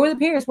 where were the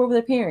parents? Where were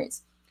the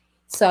parents?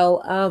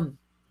 So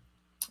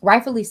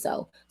rightfully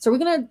so. So we're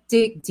going to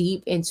dig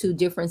deep into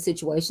different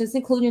situations,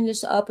 including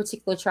this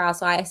particular trial.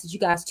 So I ask that you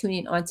guys tune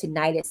in on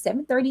tonight at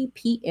 7:30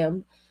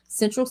 p.m.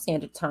 Central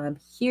Standard Time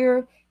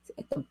here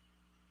at the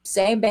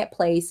same bat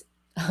place,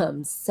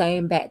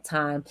 same bat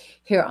time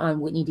here on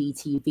Whitney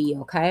DTV.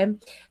 Okay,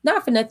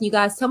 not for nothing, you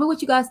guys. Tell me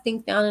what you guys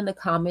think down in the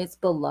comments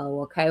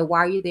below. Okay,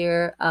 while you're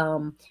there,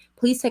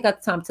 please take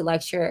out the time to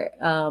like, share,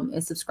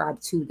 and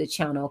subscribe to the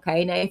channel.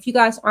 Okay, now if you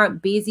guys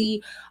aren't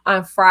busy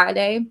on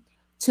Friday,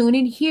 tune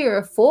in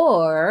here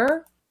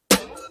for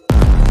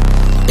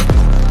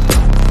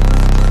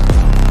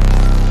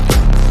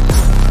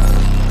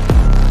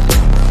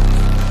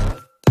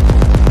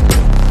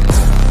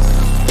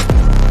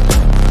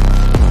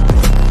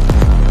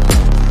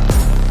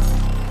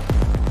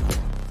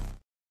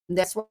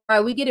That's right.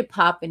 We get it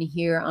popping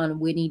here on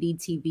Whitney D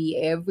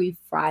TV every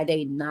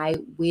Friday night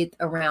with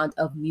a round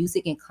of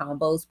music and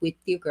combos with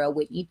your girl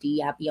Whitney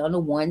D. I'll be on the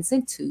ones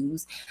and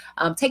twos,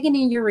 taking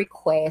in your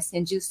requests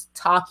and just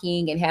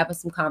talking and having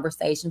some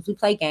conversations. We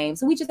play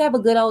games and we just have a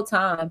good old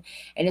time.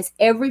 And it's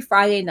every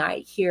Friday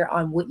night here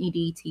on Whitney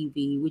D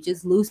TV. We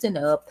just loosen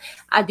up.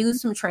 I do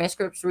some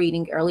transcripts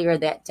reading earlier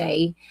that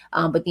day,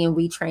 but then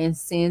we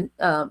transcend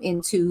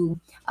into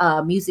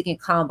music and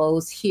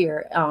combos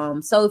here.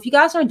 So if you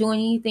guys aren't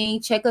doing anything,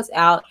 check us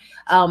out.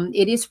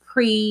 It is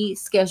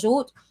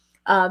pre-scheduled.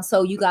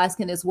 So you guys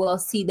can as well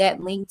see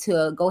that link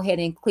to go ahead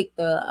and click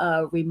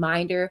the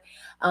reminder.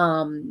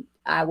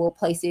 I will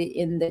place it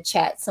in the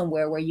chat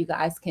somewhere where you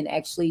guys can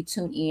actually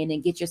tune in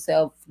and get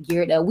yourself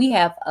geared up. We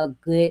have a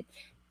good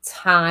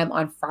time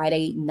on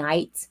Friday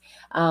nights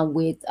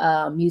with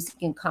music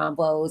and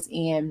combos,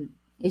 and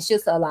it's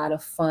just a lot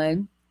of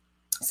fun.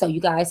 So you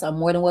guys are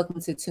more than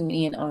welcome to tune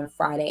in on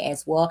Friday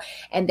as well.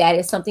 And that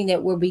is something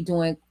that we'll be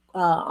doing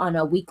on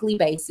a weekly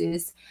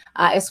basis,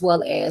 as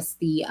well as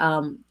the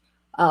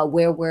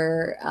where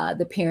we're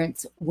the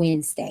Parents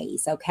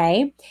Wednesdays.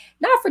 Okay.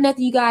 Not for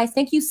nothing, you guys.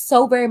 Thank you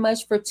so very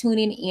much for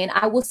tuning in.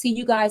 I will see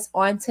you guys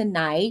on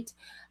tonight.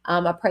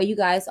 I pray you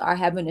guys are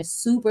having a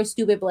super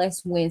stupid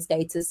blessed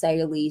Wednesday, to say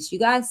the least. You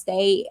guys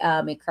stay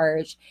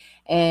encouraged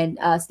and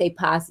stay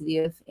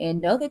positive,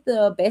 and know that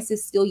the best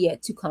is still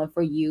yet to come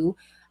for you.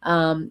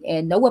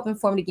 And no weapon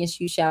formed against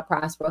you shall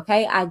prosper.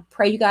 Okay. I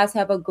pray you guys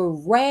have a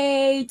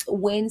great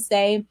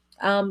Wednesday.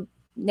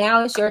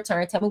 Now it's your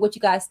turn. Tell me what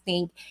you guys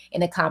think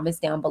in the comments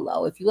down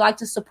below. If you like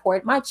to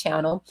support my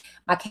channel,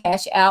 my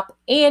Cash App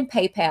and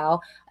PayPal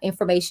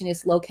information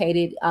is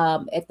located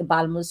at the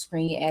bottom of the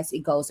screen as it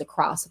goes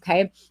across.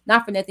 Okay.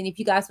 Not for nothing. If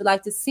you guys would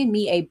like to send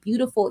me a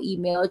beautiful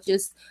email,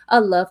 just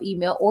a love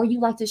email, or you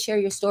like to share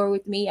your story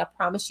with me, I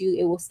promise you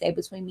it will stay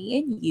between me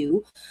and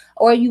you.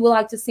 Or you would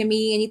like to send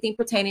me anything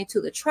pertaining to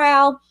the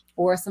trial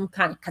or some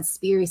kind of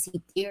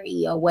conspiracy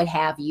theory or what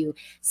have you,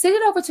 send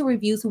it over to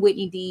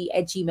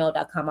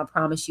reviewswhitneyd@gmail.com. I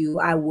promise you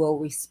I will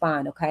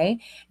respond. Okay.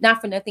 Not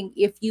for nothing.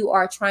 If you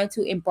are trying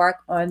to embark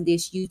on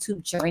this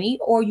YouTube journey,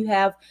 or you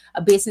have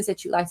a business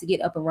that you like to get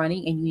up and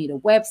running and you need a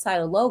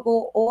website, a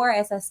logo, or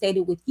as I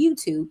stated with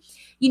YouTube,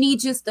 you need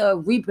just a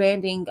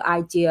rebranding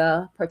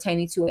idea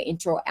pertaining to an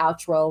intro,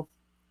 outro,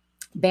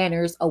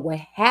 banners, or what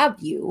have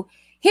you,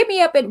 hit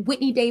me up at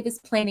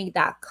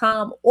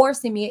whitneydavisplanning.com or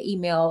send me an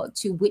email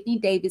to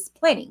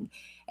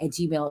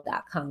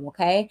whitneydavisplanning@gmail.com.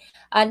 Okay.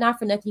 Not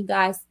for nothing,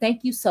 guys.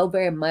 Thank you so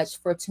very much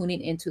for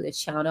tuning into the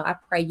channel. I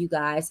pray you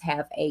guys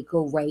have a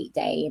great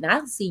day, and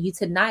I'll see you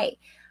tonight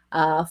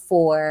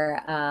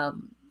for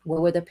Where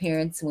Were the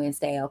Parents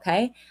Wednesday.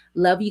 Okay.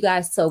 Love you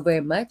guys so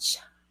very much.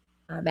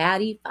 I'm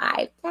Addie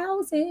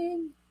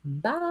 5000.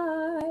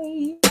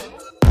 Bye.